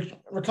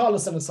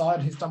 Richarlison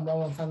aside, who's done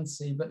well on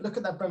fantasy, but look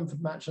at that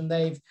Brentford match and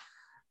they've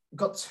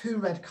got 2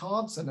 red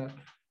cards in it.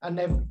 And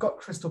they've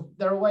got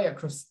they're away at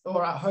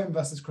home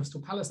versus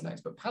Crystal Palace next,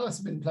 but Palace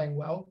have been playing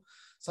well.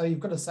 So you've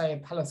got to say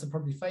Palace are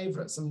probably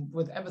favourites. And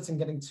with Everton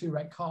getting 2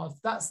 red cards,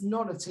 that's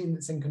not a team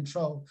that's in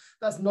control.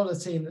 That's not a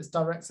team that's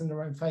directing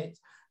their own fate.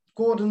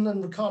 Gordon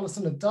and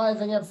Richarlison are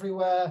diving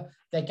everywhere.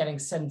 They're getting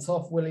sent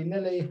off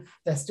willy-nilly.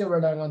 They're still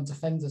relying on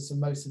defenders for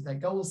most of their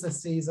goals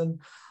this season.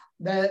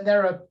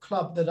 They're a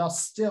club that are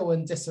still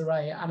in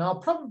disarray and are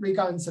probably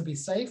going to be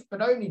safe,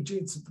 but only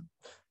due to the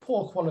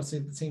poor quality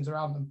of the teams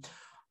around them.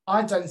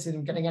 I don't see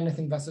them getting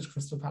anything versus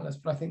Crystal Palace,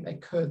 but I think they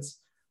could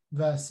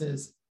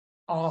versus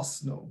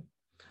Arsenal.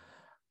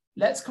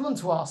 Let's come on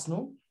to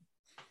Arsenal,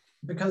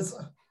 because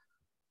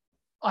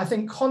I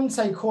think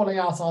Conte calling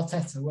out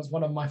Arteta was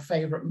one of my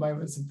favourite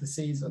moments of the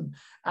season,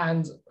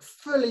 and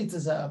fully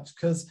deserved,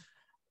 because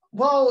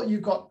while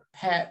you've got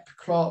Pep,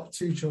 Klopp,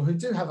 Tuchel, who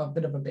do have a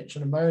bit of a bitch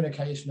and a moan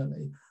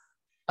occasionally,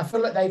 I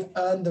feel like they've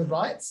earned the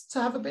right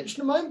to have a bitch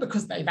and a moan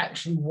because they've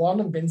actually won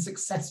and been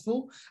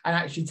successful and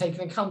actually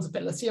taken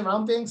accountability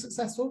around being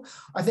successful.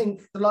 I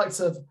think the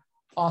likes of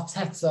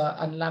Arteta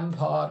and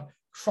Lampard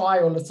cry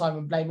all the time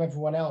and blame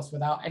everyone else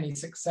without any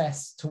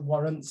success to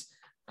warrant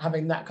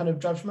having that kind of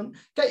judgment.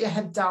 Get your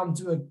head down,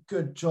 do a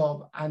good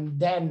job, and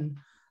then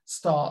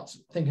start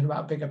thinking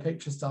about bigger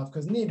picture stuff,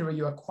 because neither of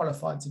you are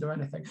qualified to do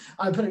anything.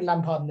 I'm putting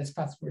Lampard in this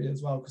category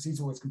as well because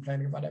he's always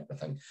complaining about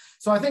everything.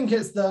 So I think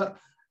it's the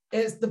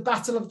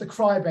battle of the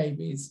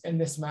crybabies in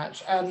this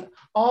match. And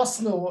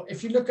Arsenal,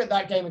 if you look at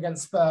that game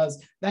against Spurs,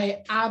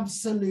 they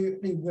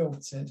absolutely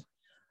wilted.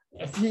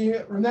 If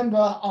you remember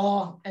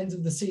our end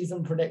of the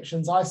season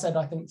predictions, I said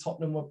I think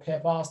Tottenham would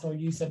pip Arsenal.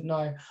 You said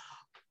no.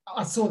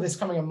 I saw this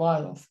coming a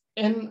mile off.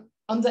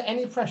 Under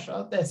any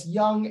pressure, this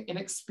young,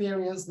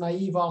 inexperienced,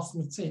 naive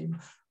Arsenal team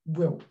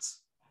wilt.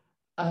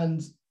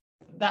 And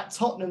that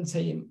Tottenham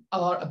team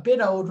are a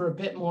bit older, a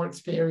bit more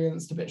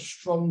experienced, a bit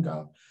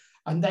stronger.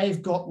 And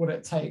they've got what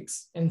it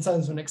takes in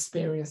terms of an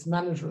experienced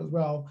manager as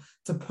well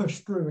to push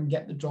through and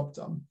get the job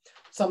done.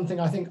 Something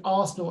I think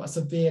Arsenal are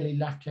severely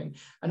lacking.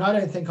 And I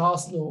don't think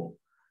Arsenal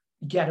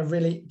get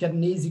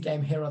an easy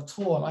game here at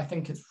all. I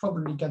think it's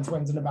probably going to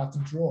end in about a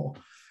draw.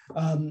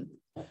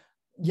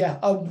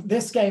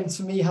 This game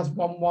to me has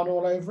 1-1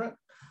 all over it.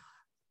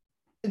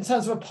 In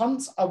terms of a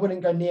punt, I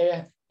wouldn't go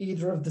near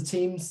either of the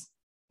teams,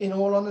 in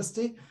all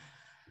honesty.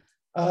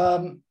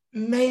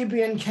 Maybe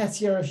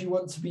Nketiah if you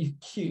want to be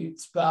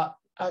cute, but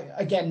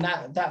again,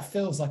 that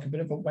feels like a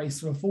bit of a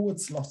waste of a forward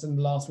slot in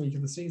the last week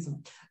of the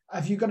season.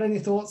 Have you got any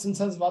thoughts in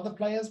terms of other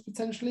players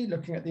potentially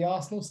looking at the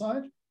Arsenal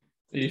side?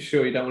 Are you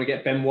sure you don't want to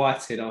get Ben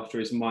Whited after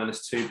his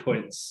 -2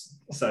 points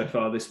so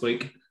far this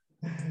week?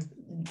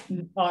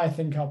 I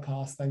think I'll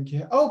pass, thank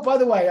you. Oh, by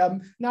the way,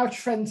 now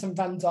Trent and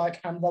Van Dijk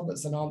and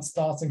Robertson aren't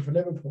starting for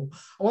Liverpool.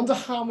 I wonder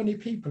how many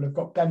people have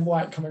got Ben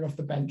White coming off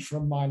the bench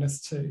from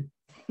 -2.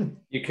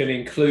 You can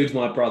include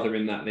my brother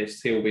in that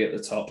list. He'll be at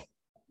the top.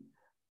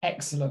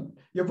 Excellent.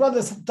 Your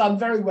brother's done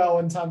very well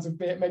in terms of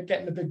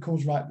getting the big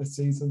calls right this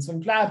season. So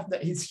I'm glad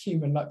that he's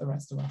human like the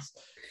rest of us.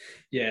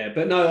 Yeah,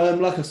 but no,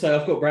 like I say,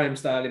 I've got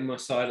Ramsdale in my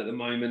side at the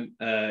moment.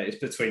 It's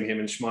between him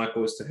and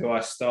Schmeichel as to who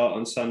I start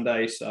on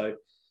Sunday. So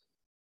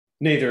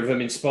neither of them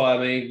inspire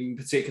me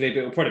particularly, but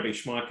it'll probably be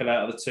Schmeichel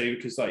out of the two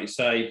because, like you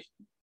say,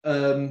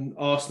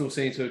 Arsenal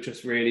seem to have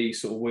just really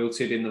sort of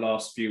wilted in the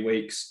last few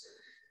weeks.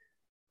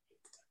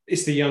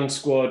 It's the young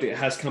squad. It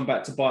has come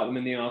back to bite them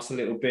in the arse a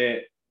little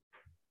bit.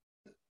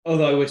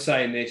 Although we're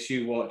saying this,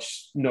 you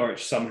watch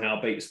Norwich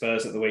somehow beat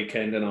Spurs at the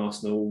weekend and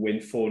Arsenal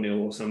win 4-0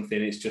 or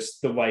something. It's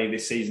just the way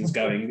this season's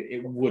going.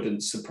 It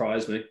wouldn't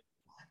surprise me.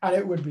 And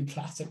it would be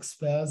classic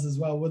Spurs as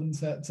well,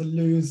 wouldn't it? To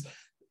lose.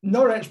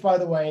 Norwich, by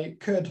the way,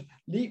 could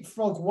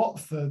leapfrog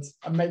Watford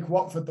and make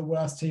Watford the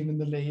worst team in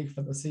the league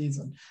for the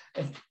season.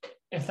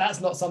 If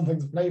that's not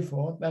something to play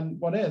for, then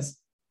what is?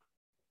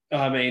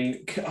 I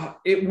mean,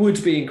 it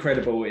would be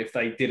incredible if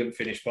they didn't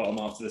finish bottom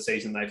after the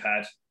season they've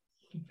had.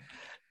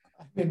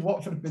 I mean,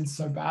 Watford have been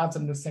so bad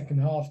in the second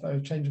half, though,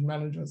 changing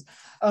managers.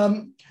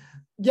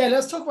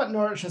 Let's talk about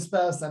Norwich and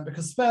Spurs then,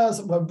 because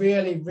Spurs were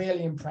really,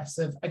 really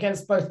impressive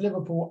against both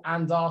Liverpool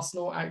and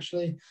Arsenal,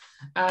 actually.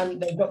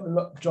 And they got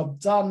the job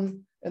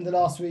done in the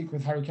last week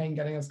with Harry Kane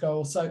getting his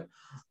goal. So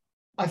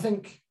I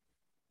think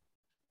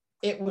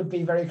it would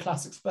be very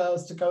classic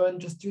Spurs to go and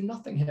just do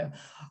nothing here.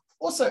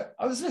 Also,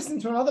 I was listening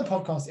to another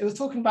podcast. It was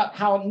talking about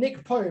how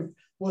Nick Pope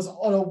was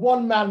on a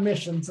one-man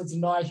mission to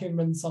deny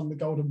Heung-min Son the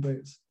golden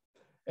boot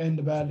in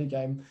the Burnley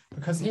game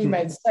because he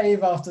made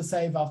save after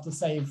save after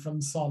save from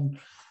Son.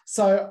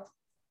 So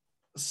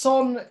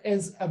Son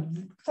is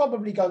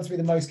probably going to be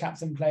the most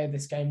captain player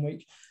this game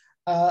week.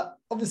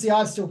 Obviously,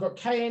 I've still got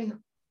Kane.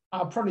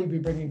 I'll probably be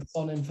bringing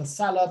Son in for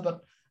Salah,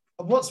 but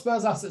what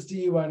Spurs assets do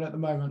you own at the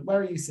moment? Where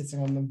are you sitting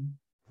on them?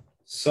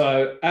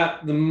 So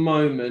at the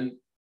moment,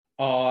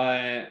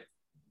 I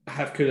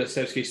have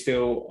Kulusevski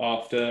still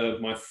after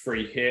my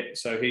free hit,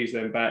 so he's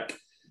then back.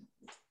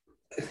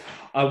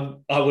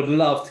 I would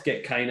love to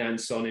get Kane and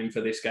Son in for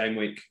this game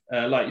week.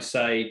 Like you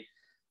say,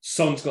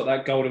 Son's got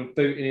that golden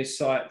boot in his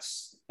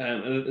sights,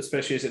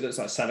 especially as it looks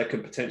like Salah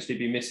could potentially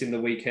be missing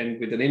the weekend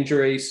with an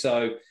injury.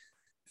 So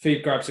if he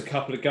grabs a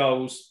couple of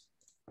goals,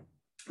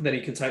 then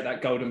he can take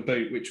that golden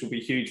boot, which will be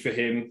huge for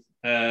him.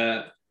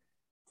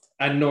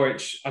 And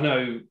Norwich, I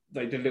know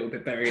they did a little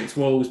bit better against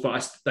Wolves,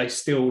 but they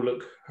still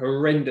look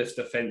horrendous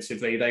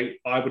defensively.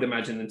 I would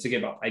imagine them to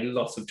give up a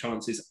lot of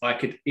chances. I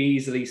could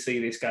easily see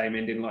this game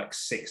ending like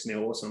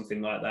 6-0 or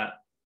something like that.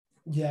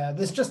 Yeah,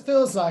 this just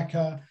feels like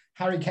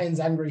Harry Kane's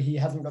angry he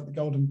hasn't got the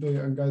golden boot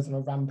and goes on a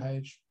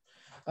rampage.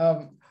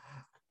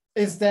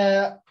 Is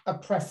there a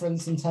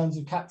preference in terms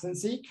of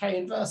captaincy,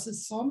 Kane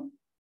versus Son?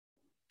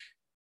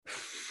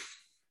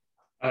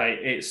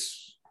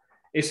 It's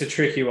a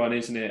tricky one,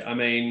 isn't it? I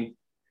mean,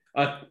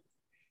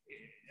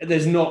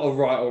 there's not a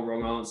right or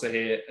wrong answer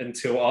here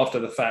until after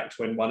the fact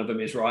when one of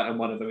them is right and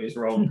one of them is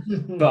wrong.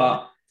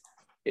 But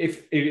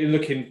if you're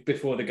looking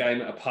before the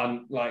game at a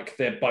punt, like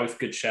they're both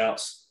good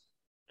shouts.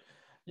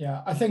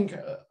 Yeah, I think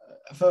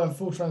for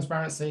full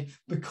transparency,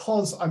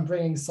 because I'm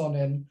bringing Son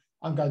in,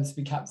 I'm going to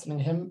be captaining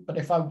him. But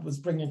if I was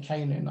bringing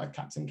Kane in, I'd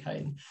captain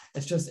Kane.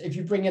 It's just if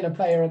you bring in a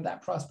player in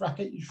that price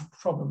bracket, you should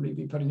probably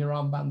be putting your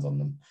armbands on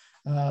them.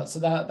 So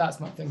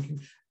that's my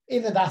thinking.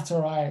 Either that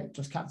or I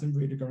just captain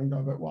Rudiger and go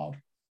a bit wild,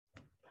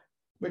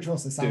 which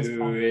also sounds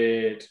fun. Do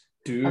it.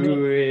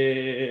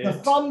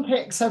 The fun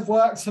picks have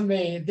worked for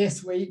me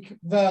this week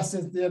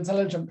versus the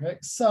intelligent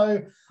picks,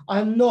 so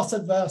I'm not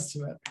adverse to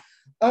it.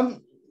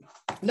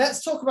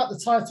 Let's talk about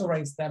the title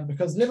race then,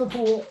 because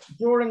Liverpool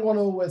drawing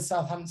 1-1 with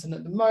Southampton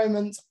at the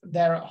moment.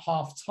 They're at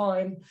half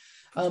time,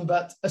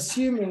 but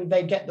assuming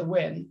they get the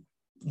win,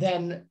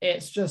 then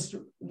it's just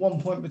 1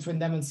 point between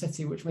them and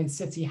City, which means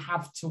City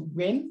have to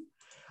win.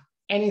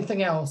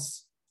 Anything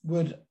else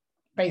would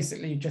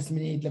basically just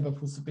need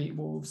Liverpool to beat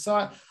Wolves.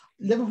 So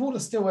Liverpool are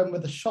still in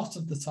with a shot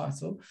of the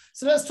title.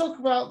 So let's talk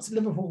about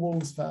Liverpool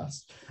Wolves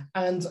first.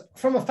 And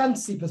from a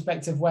fantasy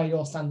perspective, where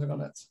you're standing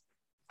on it.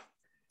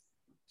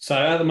 So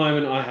at the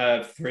moment, I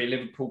have 3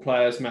 Liverpool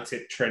players,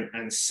 Matip, Trent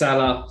and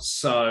Salah.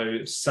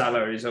 So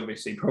Salah is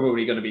obviously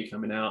probably going to be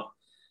coming out,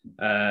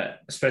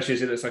 especially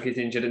as it looks like he's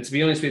injured. And to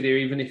be honest with you,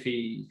 even if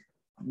he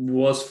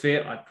was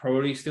fit, I'd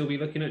probably still be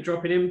looking at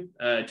dropping him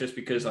just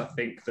because I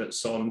think that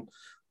Son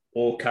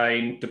or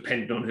Kane,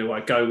 depending on who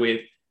I go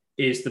with,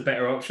 is the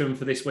better option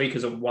for this week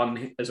as a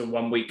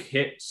 1 week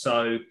hit.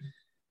 So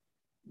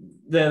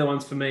they're the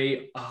ones for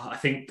me. I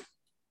think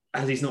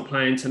as he's not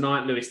playing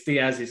tonight, Luis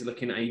Diaz is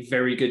looking at a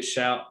very good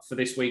shout for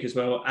this week as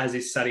well, as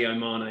is Sadio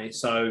Mane.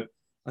 So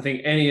I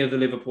think any of the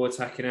Liverpool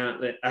attacking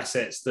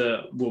assets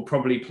that will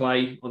probably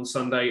play on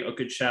Sunday are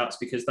good shouts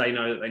because they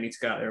know that they need to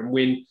go out there and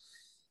win.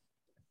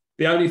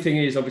 The only thing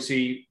is,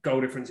 obviously, goal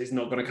difference is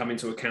not going to come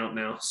into account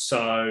now.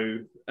 So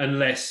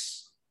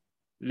unless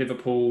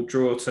Liverpool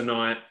draw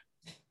tonight,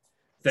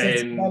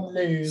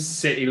 then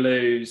City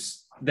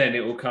lose, then it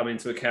will come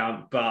into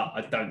account. But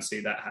I don't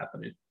see that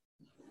happening.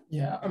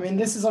 Yeah, I mean,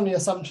 this is on the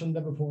assumption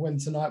Liverpool win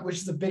tonight, which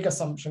is a big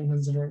assumption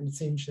considering the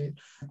team sheet.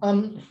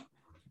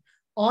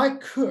 I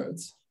could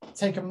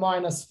take a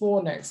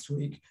 -4 next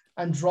week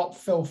and drop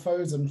Phil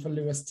Foden for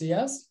Luis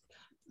Diaz.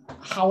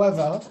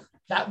 However,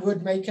 that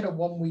would make it a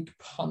 1 week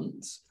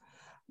punt,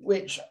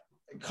 which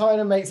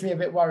kind of makes me a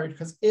bit worried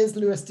because is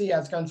Luis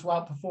Diaz going to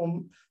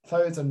outperform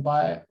Foden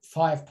by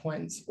 5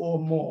 points or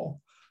more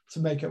to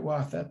make it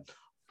worth it?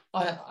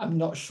 I'm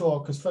not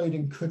sure because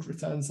Foden could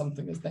return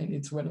something as they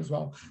need to win as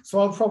well. So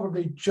I'll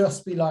probably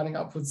just be lining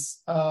up with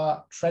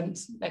Trent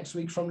next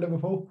week from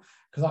Liverpool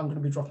because I'm going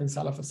to be dropping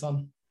Salah for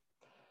Son.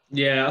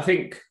 Yeah, I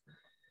think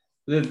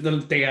the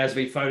Diaz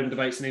v Foden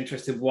debate's an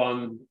interesting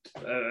one.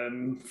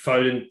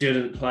 Foden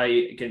didn't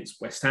play against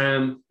West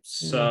Ham,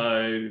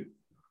 so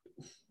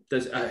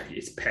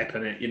it's Pep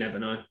in it. You never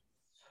know.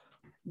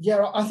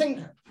 Yeah, I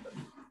think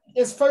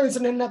is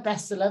Foden in their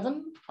best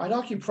 11? I'd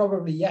argue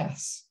probably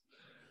yes.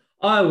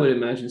 I would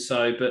imagine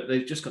so, but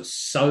they've just got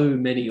so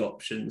many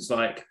options.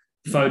 Like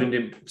Foden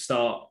didn't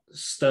start,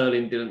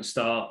 Sterling didn't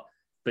start,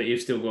 but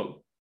you've still got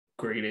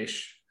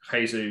Grealish,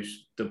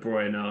 Jesus, De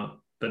Bruyne,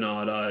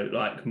 Bernardo,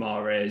 like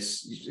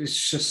Mahrez.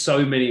 It's just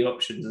so many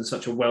options and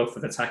such a wealth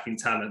of attacking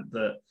talent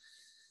that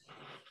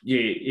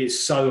it's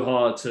so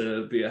hard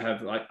to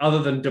have, like,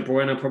 other than De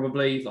Bruyne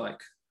probably,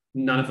 like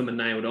none of them are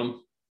nailed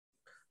on.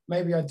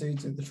 Maybe I do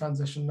the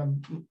transition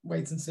and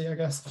wait and see, I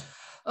guess.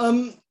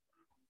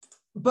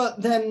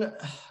 But then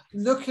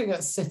looking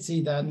at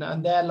City then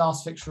and their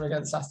last fixture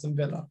against Aston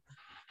Villa,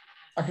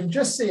 I can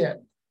just see it.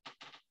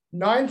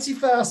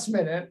 91st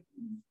minute,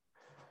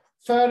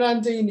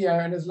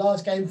 Fernandinho in his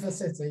last game for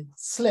City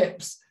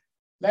slips,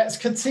 lets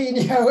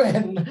Coutinho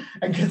in,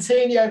 and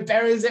Coutinho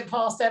buries it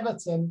past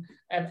Everton.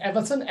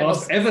 Everton?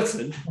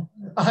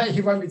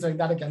 He won't be doing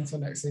that again until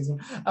next season.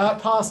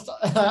 Past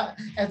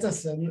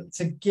Ederson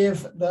to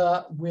give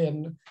the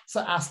win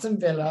to Aston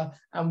Villa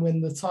and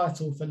win the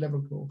title for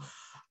Liverpool.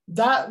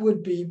 That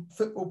would be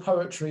football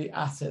poetry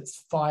at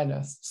its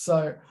finest.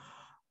 So,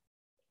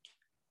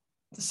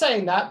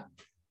 saying that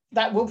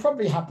will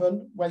probably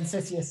happen when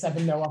City is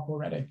 7-0 up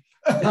already.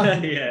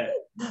 Yeah.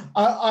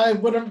 I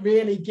wouldn't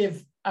really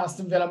give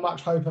Aston Villa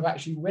much hope of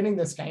actually winning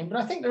this game, but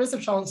I think there is a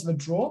chance of a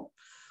draw.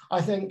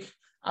 I think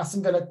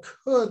Aston Villa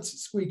could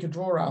squeak a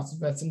draw out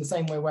of it in the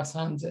same way West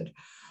Ham did.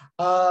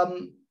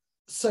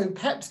 So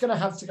Pep's going to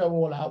have to go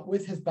all out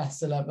with his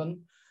best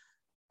 11.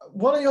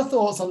 What are your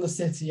thoughts on the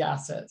City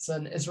assets?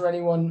 And is there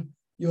anyone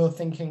you're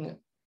thinking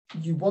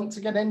you want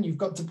to get in? You've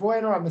got De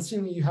Bruyne, I'm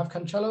assuming you have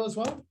Cancelo as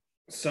well?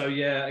 So,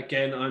 yeah,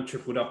 again, I'm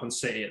tripled up on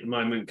City at the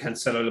moment,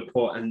 Cancelo,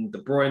 Laporte and De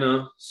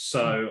Bruyne.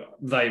 So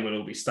they will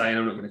all be staying.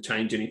 I'm not going to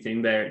change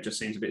anything there. It just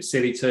seems a bit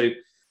silly too.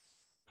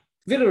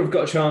 Villa have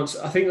got a chance.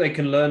 I think they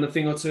can learn a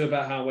thing or two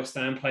about how West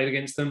Ham played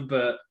against them.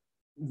 But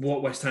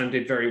what West Ham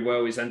did very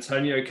well is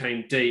Antonio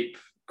came deep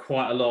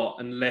quite a lot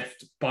and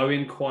left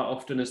Bowen quite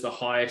often as the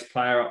highest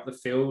player up the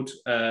field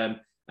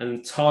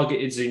and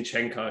targeted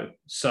Zinchenko.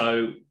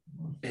 So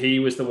he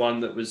was the one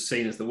that was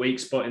seen as the weak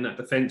spot in that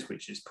defence,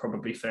 which is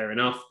probably fair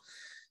enough.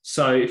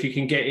 So if you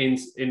can get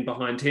in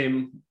behind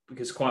him,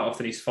 because quite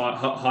often he's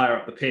higher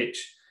up the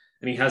pitch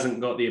and he hasn't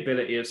got the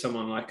ability of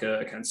someone like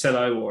a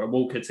Cancelo or a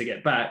Walker to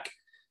get back.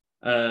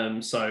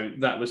 So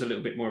that was a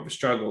little bit more of a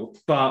struggle.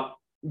 But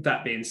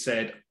that being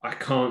said, I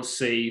can't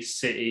see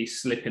City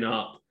slipping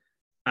up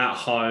at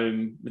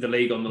home with the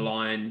league on the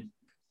line.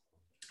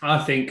 I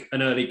think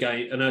an early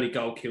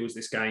goal kills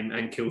this game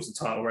and kills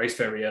the title race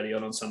very early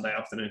on Sunday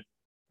afternoon.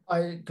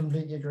 I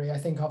completely agree. I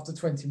think after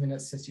 20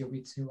 minutes, City will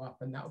be 2 up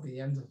and that will be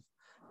the end of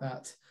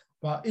that.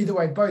 But either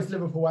way, both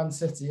Liverpool and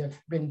City have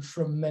been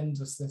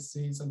tremendous this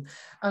season.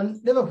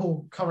 And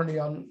Liverpool currently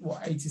on,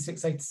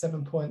 86,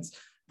 87 points.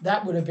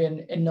 That would have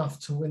been enough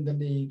to win the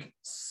league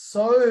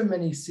so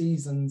many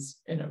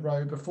seasons in a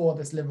row before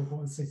this Liverpool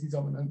and City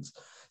dominance.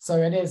 So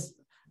it is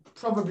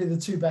probably the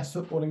 2 best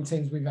footballing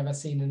teams we've ever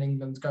seen in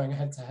England going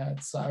head to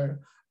head. So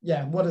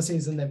yeah, what a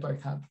season they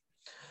both had.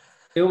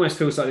 It almost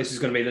feels like this is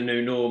going to be the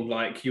new norm.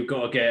 Like you've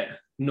got to get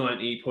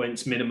 90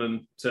 points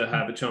minimum to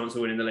have a chance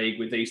of winning the league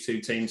with these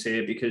 2 teams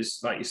here, because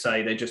like you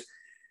say,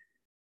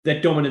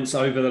 their dominance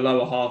over the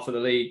lower half of the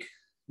league.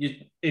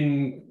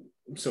 In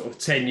sort of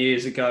 10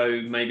 years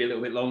ago, maybe a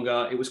little bit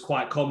longer, it was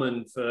quite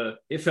common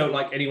it felt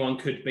like anyone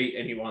could beat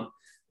anyone.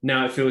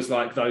 Now it feels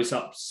like those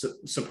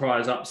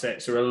surprise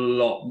upsets are a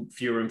lot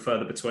fewer and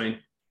further between.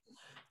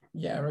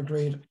 Yeah,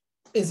 agreed.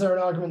 Is there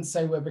an argument to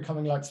say we're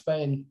becoming like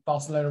Spain,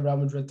 Barcelona, Real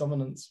Madrid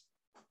dominance?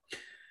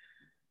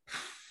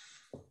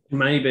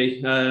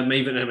 Maybe.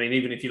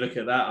 Even if you look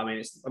at that,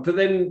 but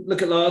then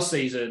look at last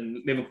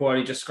season, Liverpool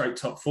only just scraped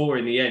top 4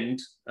 in the end.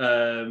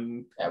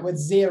 With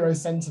 0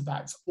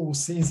 centre-backs all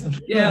season.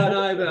 Yeah, I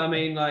know,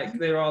 but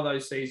there are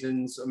those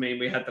seasons.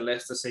 We had the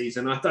Leicester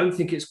season. I don't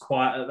think it's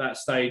quite at that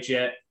stage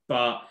yet,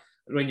 but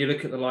when you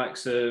look at the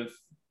likes of,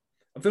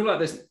 I feel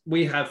like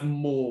we have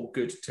more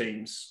good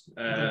teams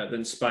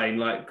than Spain.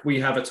 Like we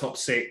have a top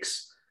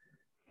 6,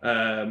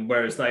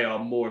 whereas they are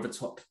more of a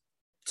top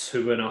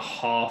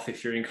 2.5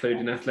 if you're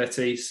including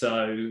Atleti.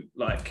 So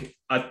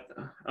I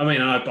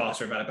know Barca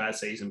have had a bad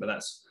season,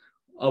 but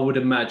I would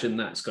imagine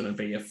that's going to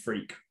be a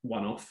freak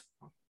one-off.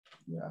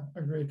 Yeah,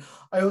 agreed.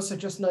 I also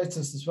just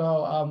noticed as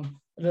well,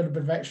 a little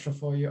bit of extra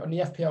for you. On the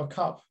FPL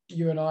Cup,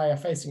 you and I are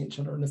facing each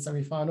other in the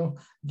semi-final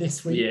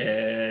this week.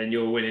 Yeah, and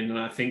you're winning. And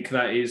I think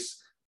that is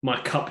my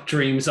cup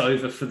dreams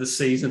over for the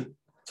season.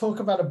 Talk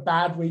about a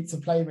bad week to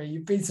play me.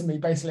 You've beaten me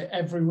basically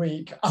every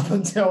week up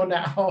until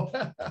now.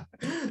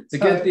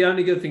 The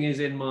only good thing is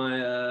in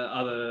my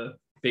other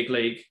big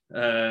league,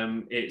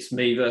 it's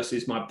me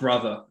versus my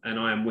brother, and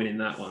I am winning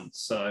that one.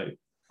 So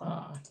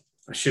I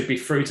should be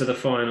through to the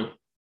final.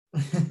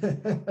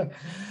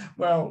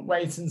 Well,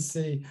 wait and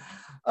see.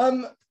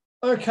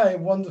 Okay,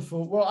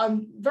 wonderful. Well,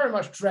 I'm very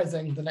much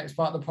dreading the next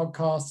part of the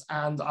podcast,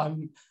 and I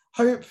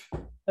hope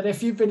that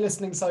if you've been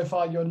listening so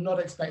far, you're not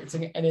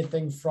expecting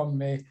anything from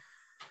me.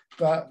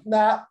 But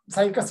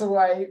take us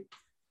away.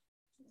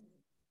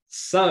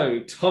 So,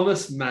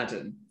 Thomas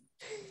Madden,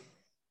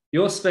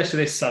 your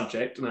specialist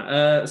subject.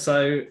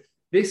 So,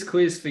 this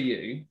quiz for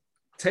you,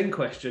 10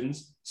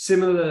 questions,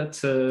 similar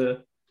to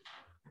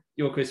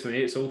your quiz for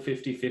me. It's all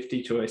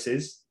 50-50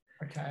 choices.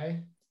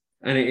 Okay.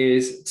 And it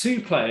is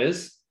 2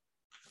 players.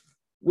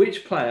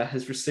 Which player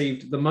has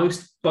received the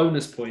most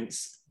bonus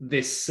points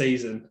this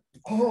season?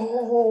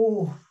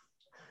 Oh,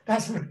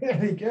 that's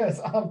really good.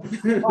 I'm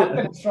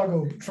going to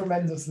struggle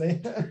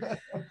tremendously.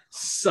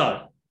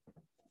 So,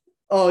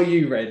 are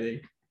you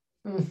ready?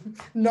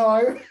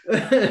 No.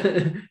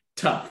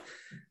 Tough.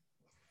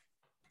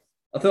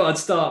 I thought I'd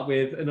start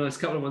with a nice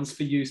couple of ones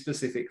for you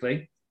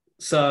specifically.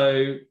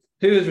 So,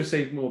 Who has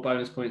received more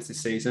bonus points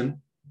this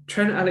season?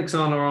 Trent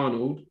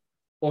Alexander-Arnold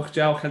or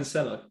João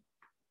Cancelo?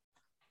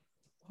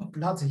 Oh,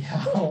 bloody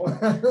hell.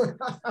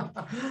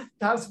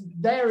 That's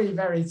very,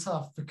 very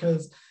tough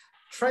because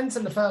Trent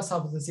in the first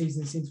half of the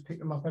season seemed to pick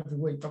them up every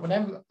week. But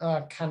whenever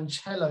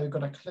Cancelo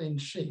got a clean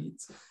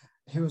sheet,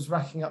 he was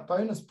racking up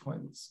bonus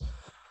points.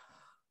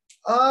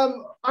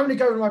 I'm going to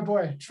go with my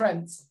boy,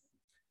 Trent.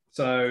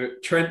 So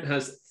Trent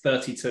has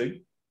 32.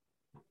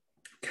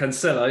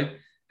 Cancelo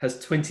has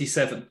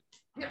 27.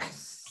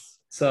 Yes.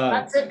 So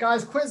that's it,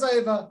 guys. Quiz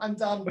over. I'm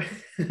done.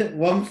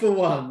 1 for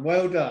 1.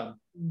 Well done.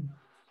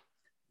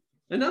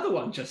 Another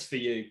one just for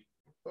you.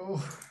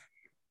 Oh.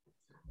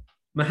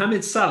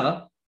 Mohamed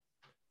Salah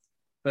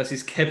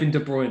versus Kevin De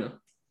Bruyne.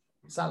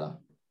 Salah.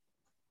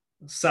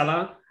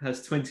 Salah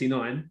has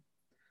 29.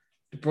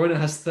 De Bruyne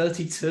has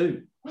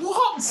 32.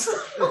 What?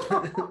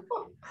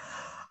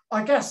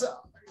 I guess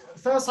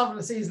first half of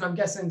the season, I'm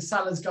guessing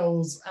Salah's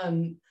goals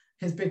and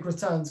his big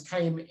returns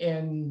came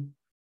in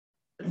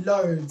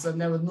loads,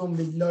 and there were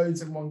normally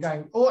loads in one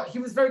game. Or he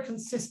was very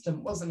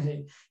consistent, wasn't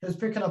he? He was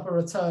picking up a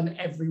return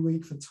every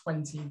week for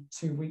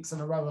 22 weeks in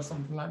a row or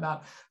something like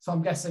that. So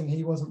I'm guessing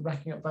he wasn't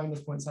racking up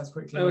bonus points as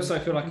quickly. I also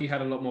feel like he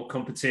had a lot more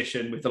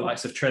competition with the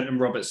likes of Trent and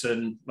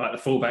Robertson, like the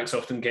fullbacks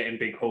often getting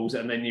big hauls,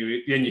 and then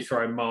you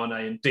throw in Mane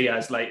and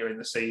Diaz later in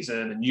the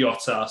season and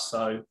Jota.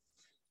 So,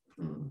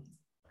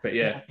 but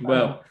yeah,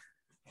 well.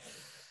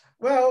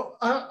 Well,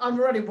 I'm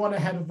already one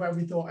ahead of where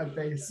we thought I'd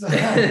be. So.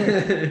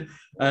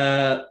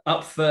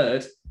 Up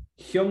third,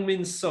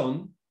 Heung-min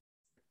Son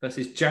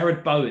versus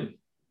Jared Bowen.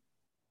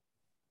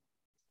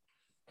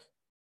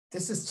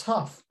 This is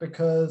tough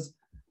because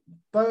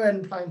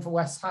Bowen playing for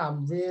West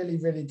Ham really,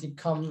 really did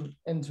come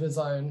into his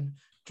own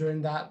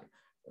during that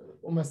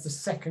almost the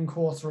second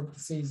quarter of the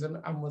season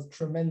and was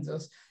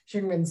tremendous.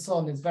 Heung-min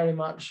Son is very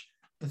much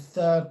the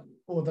third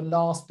or the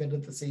last bit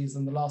of the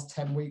season, the last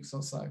 10 weeks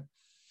or so.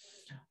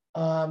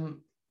 I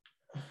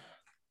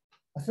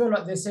feel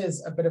like this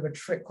is a bit of a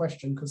trick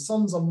question because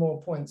Son's on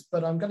more points,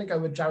 but I'm going to go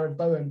with Jared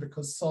Bowen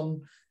because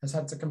Son has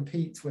had to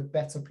compete with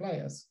better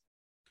players.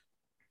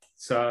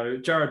 So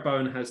Jared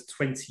Bowen has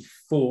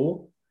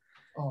 24.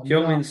 Oh,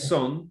 Heung-min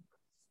Son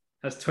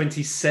has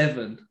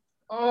 27.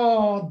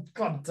 Oh,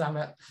 God damn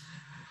it.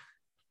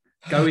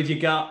 Go with your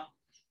gut.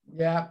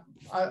 Yeah,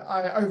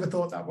 I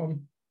overthought that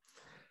one.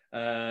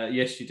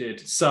 Yes, you did.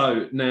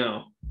 So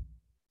now,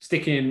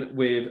 sticking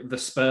with the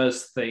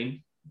Spurs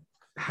theme,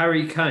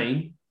 Harry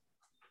Kane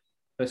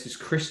versus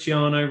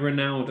Cristiano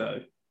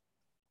Ronaldo.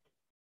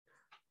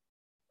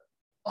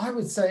 I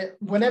would say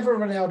whenever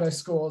Ronaldo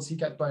scores, he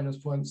gets bonus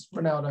points.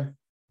 Ronaldo.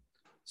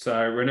 So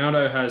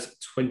Ronaldo has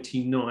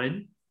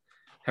 29.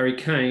 Harry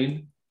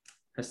Kane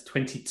has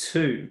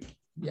 22.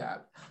 Yeah.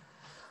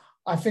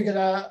 I figured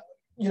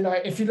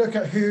if you look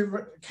at who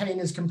Kane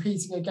is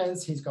competing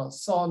against, he's got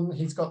Son,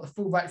 he's got the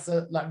fullbacks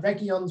that like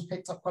Reguilon's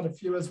picked up quite a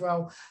few as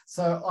well.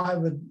 So I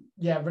would,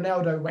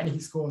 Ronaldo, when he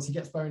scores, he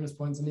gets bonus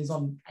points and he's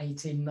on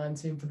 18,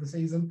 19 for the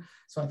season.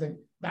 So I think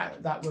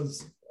that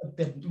was a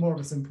bit more of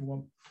a simple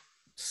one.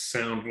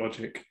 Sound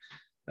logic.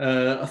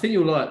 I think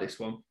you'll like this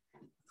one.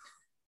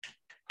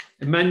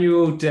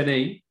 Emmanuel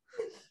Denis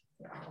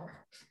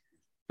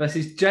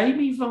versus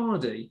Jamie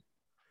Vardy.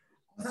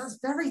 Well, that's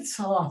very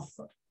tough.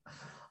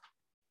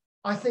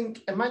 I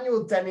think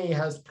Emmanuel Denis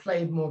has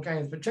played more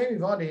games, but Jamie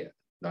Vardy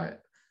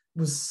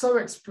was so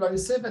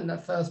explosive in the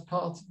first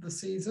part of the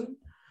season.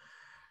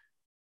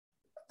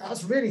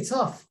 That's really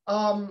tough.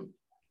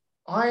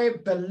 I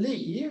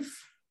believe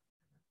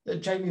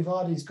that Jamie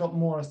Vardy's got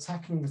more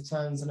attacking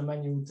returns than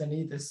Emmanuel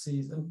Denis this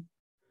season.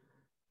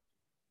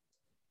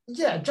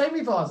 Yeah,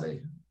 Jamie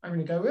Vardy, I'm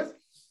going to go with.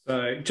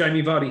 So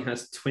Jamie Vardy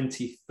has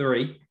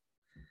 23.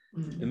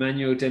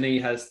 Emmanuel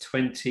Denis has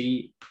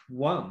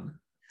 21.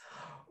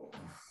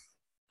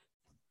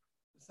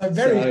 So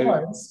very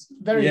close.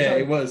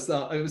 Very close.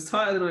 It was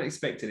tighter than I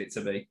expected it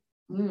to be.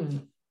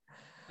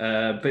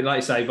 But like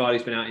you say,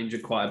 Vardy's been out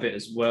injured quite a bit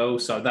as well.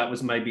 So that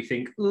was maybe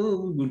think,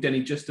 will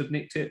Denny just have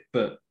nicked it?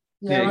 But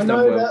I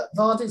know that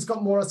Vardy's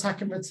got more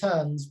attacking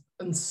returns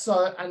and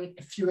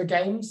fewer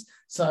games.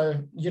 So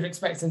you'd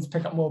expect him to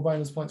pick up more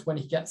bonus points when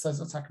he gets those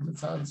attacking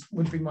returns,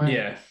 would be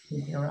my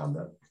thinking around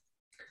it.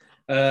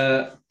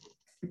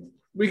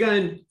 We're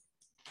going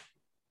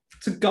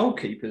to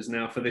goalkeepers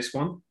now for this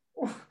one.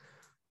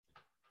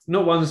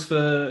 Not ones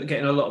for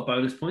getting a lot of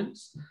bonus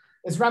points.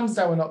 Is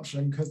Ramsdale an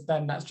option? Because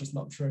then that's just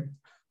not true.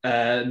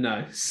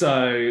 No.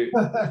 So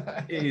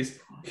it is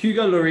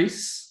Hugo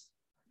Lloris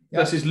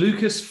versus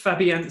Lucas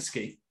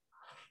Fabianski.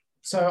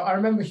 So I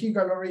remember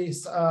Hugo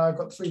Lloris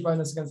got 3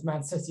 bonus against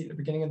Man City at the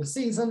beginning of the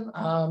season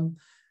and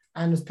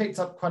has picked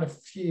up quite a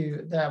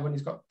few there when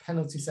he's got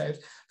penalty saves.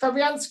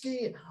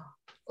 Fabianski,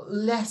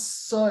 less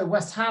so.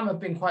 West Ham have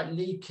been quite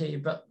leaky,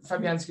 but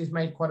Fabianski's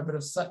made quite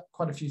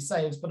a few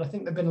saves, but I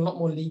think they've been a lot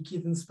more leaky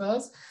than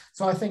Spurs.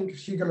 So I think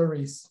Hugo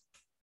Lloris.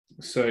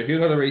 So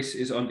Hugo Lloris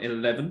is on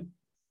 11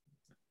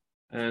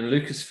 and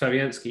Lucas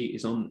Fabianski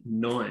is on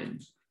 9.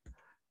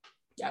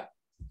 Yeah.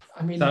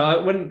 I mean,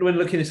 so when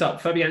looking this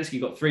up, Fabianski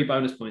got 3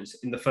 bonus points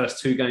in the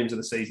first 2 games of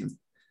the season.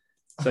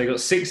 So he got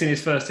 6 in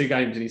his first 2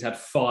 games, and he's had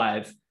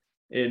 5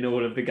 in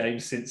all of the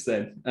games since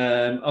then.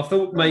 I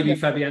thought maybe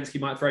Fabianski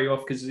might throw you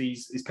off because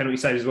his penalty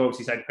save as well, because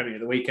he saved a penalty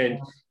at the weekend.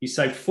 He's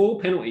saved 4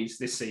 penalties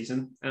this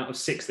season out of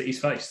 6 that he's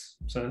faced.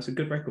 So that's a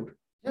good record.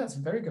 Yeah, it's a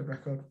very good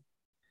record.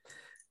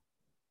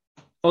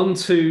 On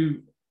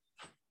to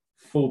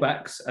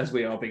fullbacks, as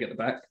we are big at the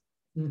back.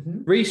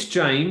 Mm-hmm. Reece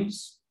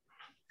James,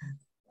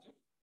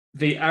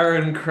 the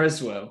Aaron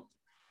Cresswell.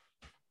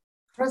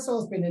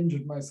 Cresswell's been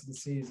injured most of the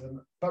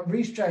season, but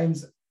Reece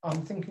James,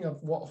 I'm thinking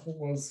of what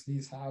hauls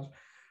he's had.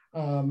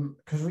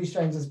 Because Reece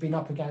James has been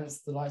up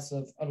against the likes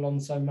of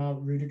Alonso,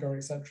 Mount, Rudiger,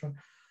 etc.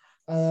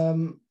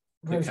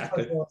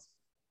 Lukaku.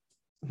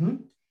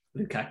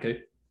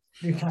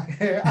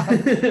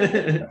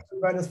 Lukaku.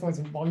 Bonus points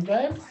in 1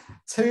 game,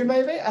 2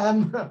 maybe.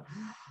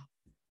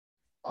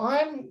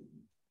 I'm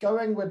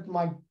going with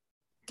my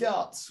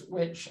gut,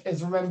 which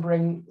is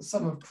remembering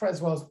some of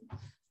Cresswell's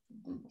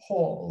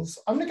hauls.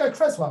 I'm going to go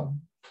Cresswell.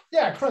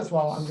 Yeah,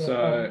 Cresswell.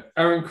 So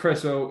Aaron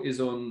Cresswell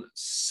is on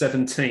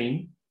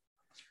 17.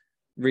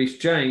 Reece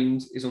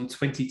James is on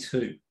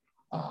 22.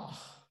 Oh,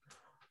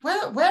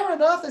 where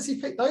on earth has he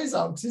picked those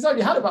up? Because he's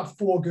only had about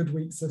 4 good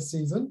weeks this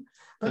season.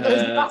 But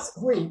those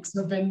massive weeks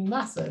have been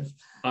massive.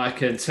 I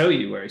can tell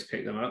you where he's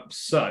picked them up.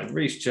 So,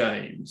 Reece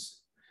James.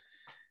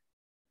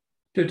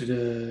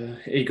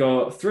 He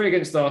got 3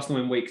 against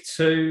Arsenal in week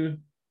 2,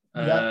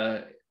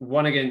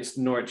 1 against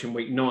Norwich in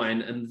week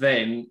 9, and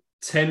then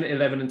 10,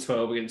 11, and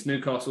 12 against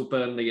Newcastle,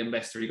 Burnley, and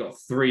Leicester. He got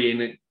 3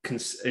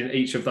 in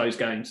each of those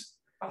games.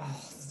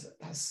 Oh,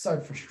 that's so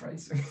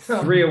frustrating.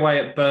 3 away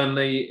at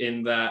Burnley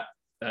in that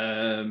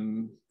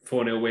 4-0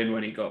 win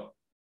when he got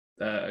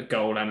a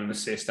goal and an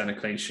assist and a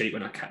clean sheet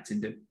when I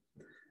captained him.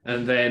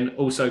 And then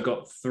also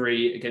got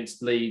 3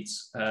 against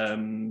Leeds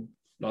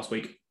last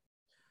week.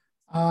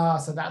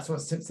 So that's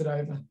what tips it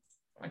over.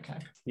 Okay.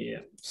 Yeah.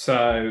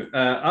 So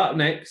up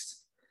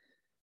next,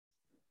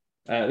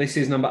 this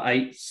is number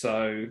 8.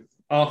 So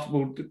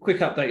quick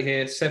update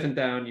here. 7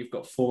 down, you've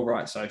got 4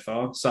 right so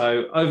far.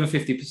 So over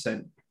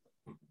 50%.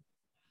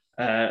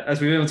 As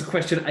we move on to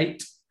question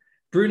 8,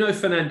 Bruno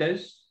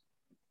Fernandes,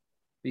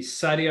 the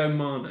Sadio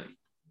Mane.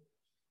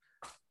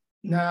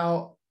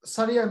 Now,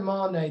 Sadio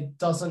Mane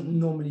doesn't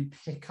normally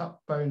pick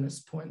up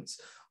bonus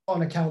points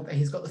on account that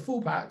he's got the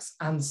fullbacks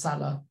and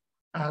Salah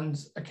and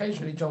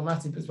occasionally Joel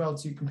Matip as well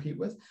to compete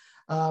with.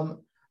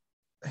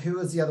 Who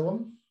was the other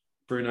one?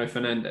 Bruno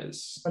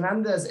Fernandes.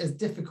 Fernandes is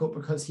difficult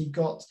because he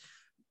got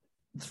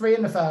 3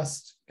 in the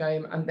first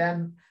game, and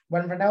then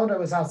when Ronaldo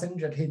was out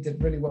injured, he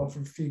did really well for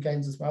a few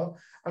games as well.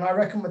 And I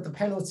reckon with the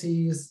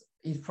penalties,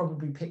 he's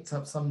probably picked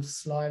up some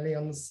slyly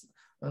on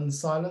the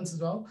silence as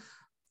well.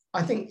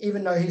 I think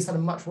even though he's had a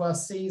much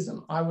worse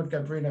season, I would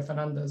go Bruno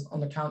Fernandes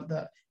on account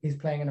that he's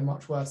playing in a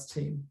much worse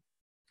team.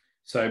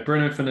 So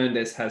Bruno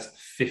Fernandes has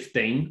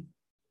 15.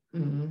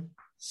 Mm-hmm.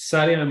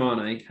 Sadio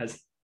Mane has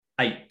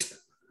 8.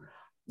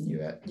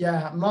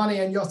 Yeah,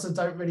 Mane and Jota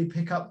don't really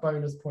pick up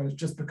bonus points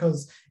just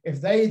because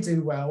if they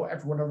do well,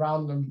 everyone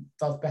around them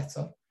does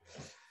better.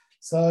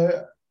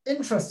 So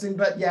interesting,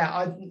 but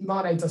yeah,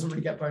 Mane doesn't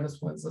really get bonus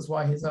points. That's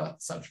why he's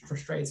such a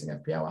frustrating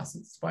FPL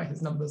asset despite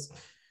his numbers.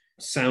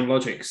 Sound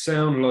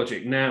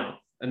logic. Now,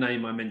 a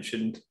name I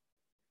mentioned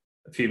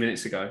a few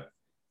minutes ago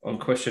on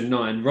question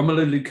 9,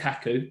 Romelu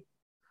Lukaku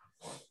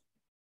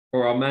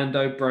or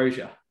Armando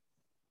Broja.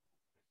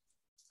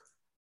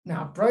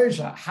 Now,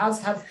 Broja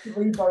has had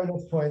 3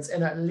 bonus points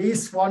in at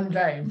least 1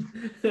 game.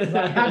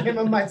 I had him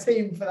on my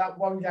team for that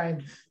 1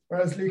 game,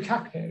 whereas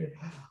Lukaku,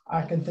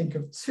 I can think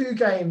of 2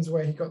 games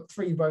where he got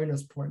 3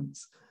 bonus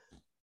points.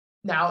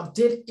 Now,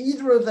 did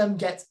either of them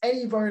get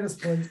any bonus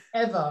points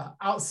ever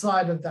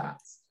outside of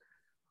that?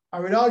 I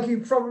would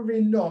argue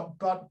probably not,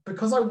 but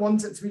because I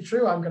want it to be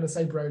true, I'm going to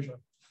say Broja.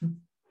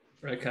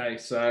 Okay,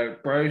 so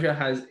Broja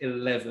has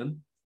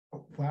 11.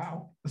 Oh,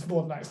 wow, that's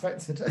more than I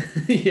expected.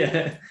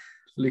 Yeah,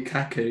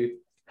 Lukaku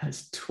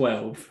has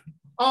 12.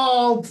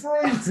 Oh,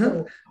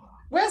 brutal.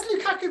 Where's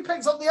Lukaku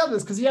picked up the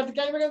others? Because he had the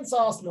game against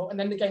Arsenal and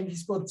then the game he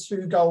scored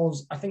 2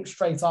 goals, I think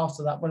straight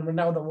after that, when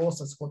Ronaldo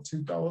also scored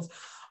 2 goals.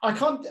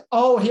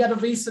 He had a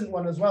recent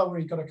one as well where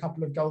he got a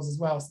couple of goals as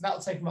well. So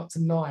that'll take him up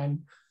to 9.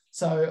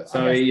 So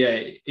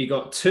he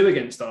got 2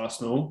 against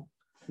Arsenal,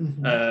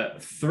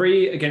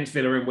 3 against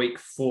Villa in week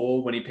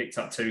 4 when he picked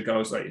up 2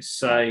 goals, like you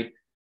say.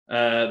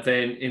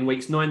 Then in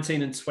weeks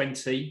 19 and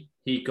 20,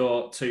 he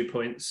got 2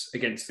 points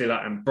against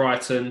Villa and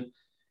Brighton.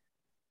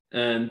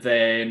 And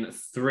then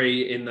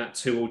 3 in that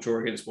 2-2 draw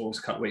against Wolves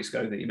a couple of weeks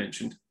ago that you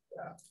mentioned.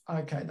 Yeah.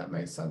 Okay, that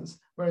makes sense.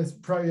 Whereas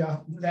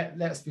Broja,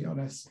 let's be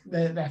honest,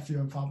 they're few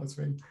and far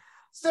between.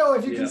 Still,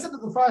 if you consider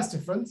the price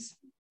difference.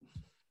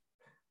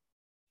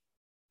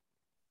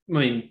 I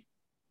mean,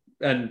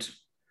 and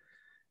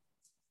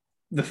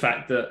the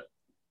fact that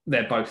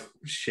they're both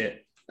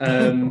shit.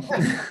 So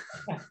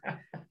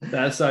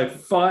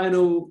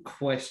final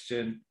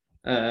question.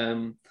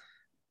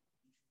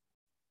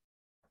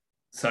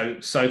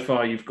 So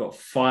far you've got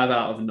 5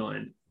 out of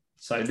 9.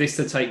 So this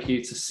to take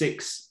you to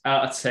 6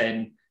 out of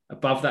 10,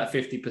 above that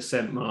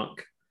 50%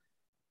 mark.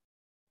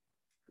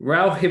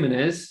 Raul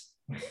Jimenez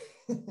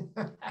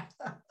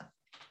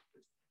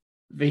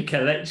The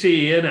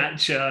Kelechi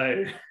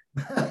Iheanacho.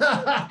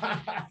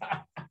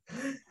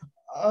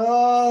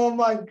 Oh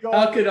my God.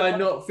 How could I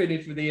not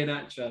finish with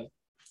Iheanacho?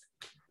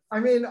 I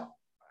mean,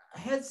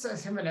 head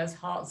says Jimenez,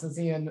 heart says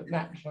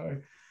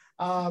Iheanacho.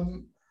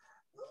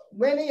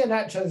 When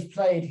Iheanacho's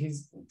played,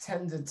 he's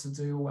tended to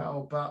do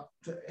well, but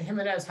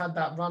Jimenez had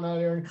that run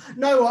earlier.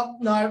 No,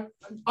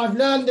 I've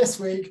learned this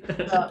week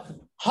that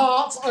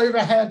heart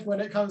overhead when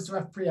it comes to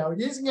FPL.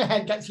 Using your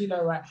head gets you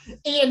nowhere.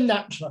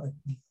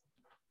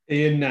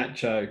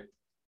 Iheanacho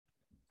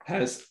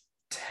has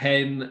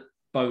 10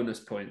 bonus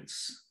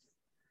points.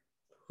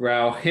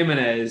 Raul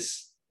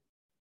Jimenez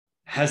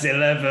has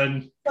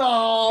 11.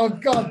 Oh,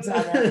 God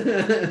damn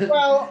it.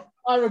 Well,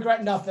 I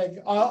regret nothing.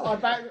 I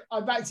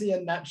backed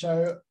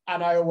Iheanacho,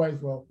 and I always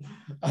will.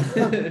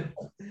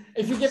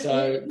 If you give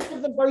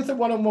them both a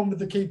one-on-one with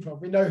the keeper,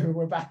 we know who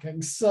we're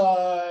backing.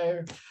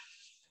 So,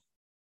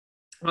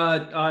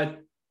 to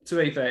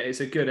be fair, it's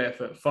a good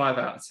effort. 5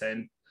 out of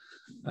 10.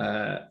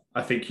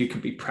 I think you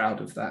can be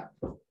proud of that.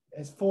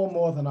 It's 4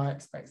 more than I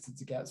expected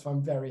to get, so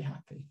I'm very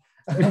happy.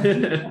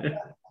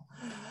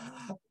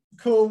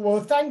 Cool. Well,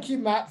 thank you,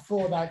 Matt,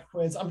 for that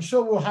quiz. I'm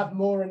sure we'll have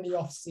more in the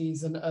off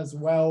season as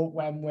well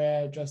when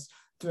we're just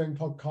doing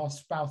podcasts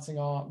spouting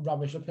our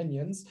rubbish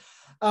opinions.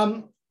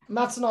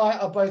 Matt and I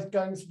are both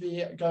going to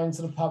be going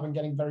to the pub and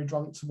getting very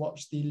drunk to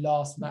watch the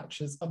last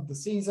matches of the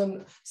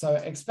season. So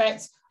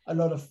expect a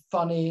lot of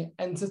funny,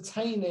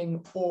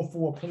 entertaining,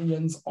 awful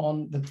opinions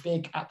on the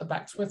Big at the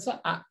Back Twitter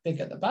at Big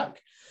at the Back.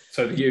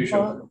 So the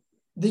usual.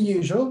 The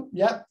usual,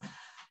 yep.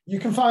 You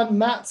can find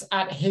Matt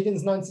at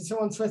Higgins92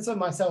 on Twitter,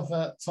 myself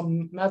at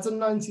Tom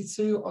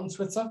Madden92 on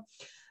Twitter.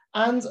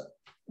 And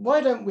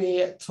why don't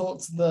we talk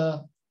to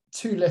the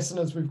 2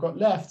 listeners we've got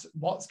left,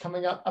 what's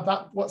coming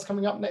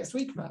up next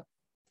week, Matt?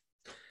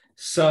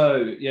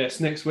 So, yes,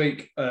 next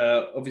week,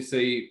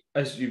 obviously,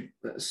 as you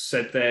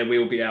said there, we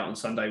will be out on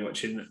Sunday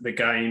watching the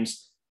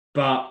games.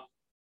 But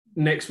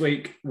next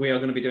week, we are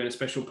going to be doing a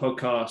special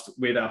podcast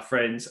with our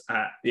friends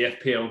at the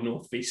FPL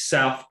North v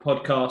South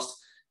podcast.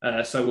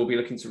 So we'll be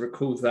looking to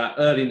record that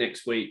early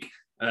next week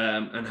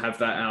and have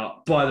that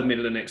out by the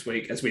middle of next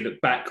week as we look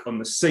back on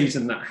the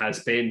season that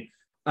has been,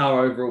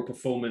 our overall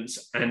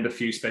performance, and a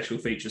few special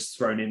features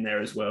thrown in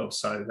there as well.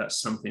 So that's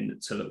something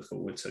to look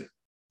forward to.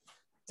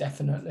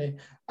 Definitely.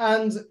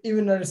 And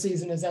even though the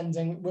season is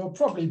ending, we'll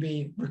probably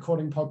be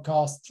recording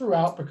podcasts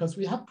throughout because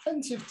we have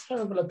plenty of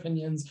terrible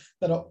opinions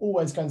that are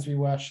always going to be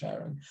worth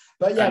sharing.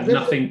 But yeah, and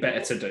nothing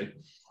better to do.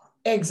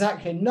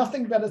 Exactly.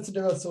 Nothing better to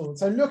do at all.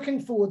 So looking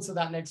forward to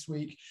that next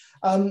week.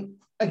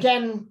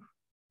 Again,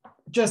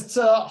 just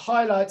to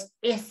highlight,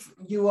 if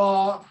you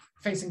are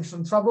facing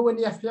some trouble in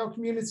the FPL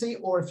community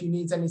or if you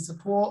need any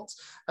support,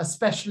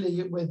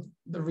 especially with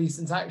the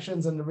recent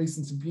actions and the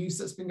recent abuse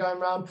that's been going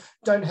around,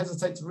 don't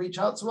hesitate to reach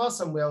out to us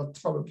and we'll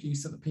throw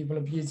abuse at the people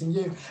abusing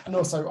you and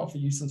also offer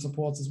you some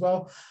support as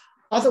well.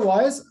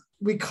 Otherwise,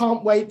 we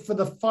can't wait for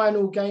the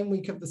final game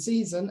week of the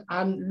season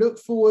and look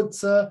forward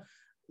to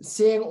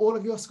seeing all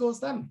of your scores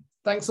then.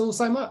 Thanks all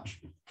so much.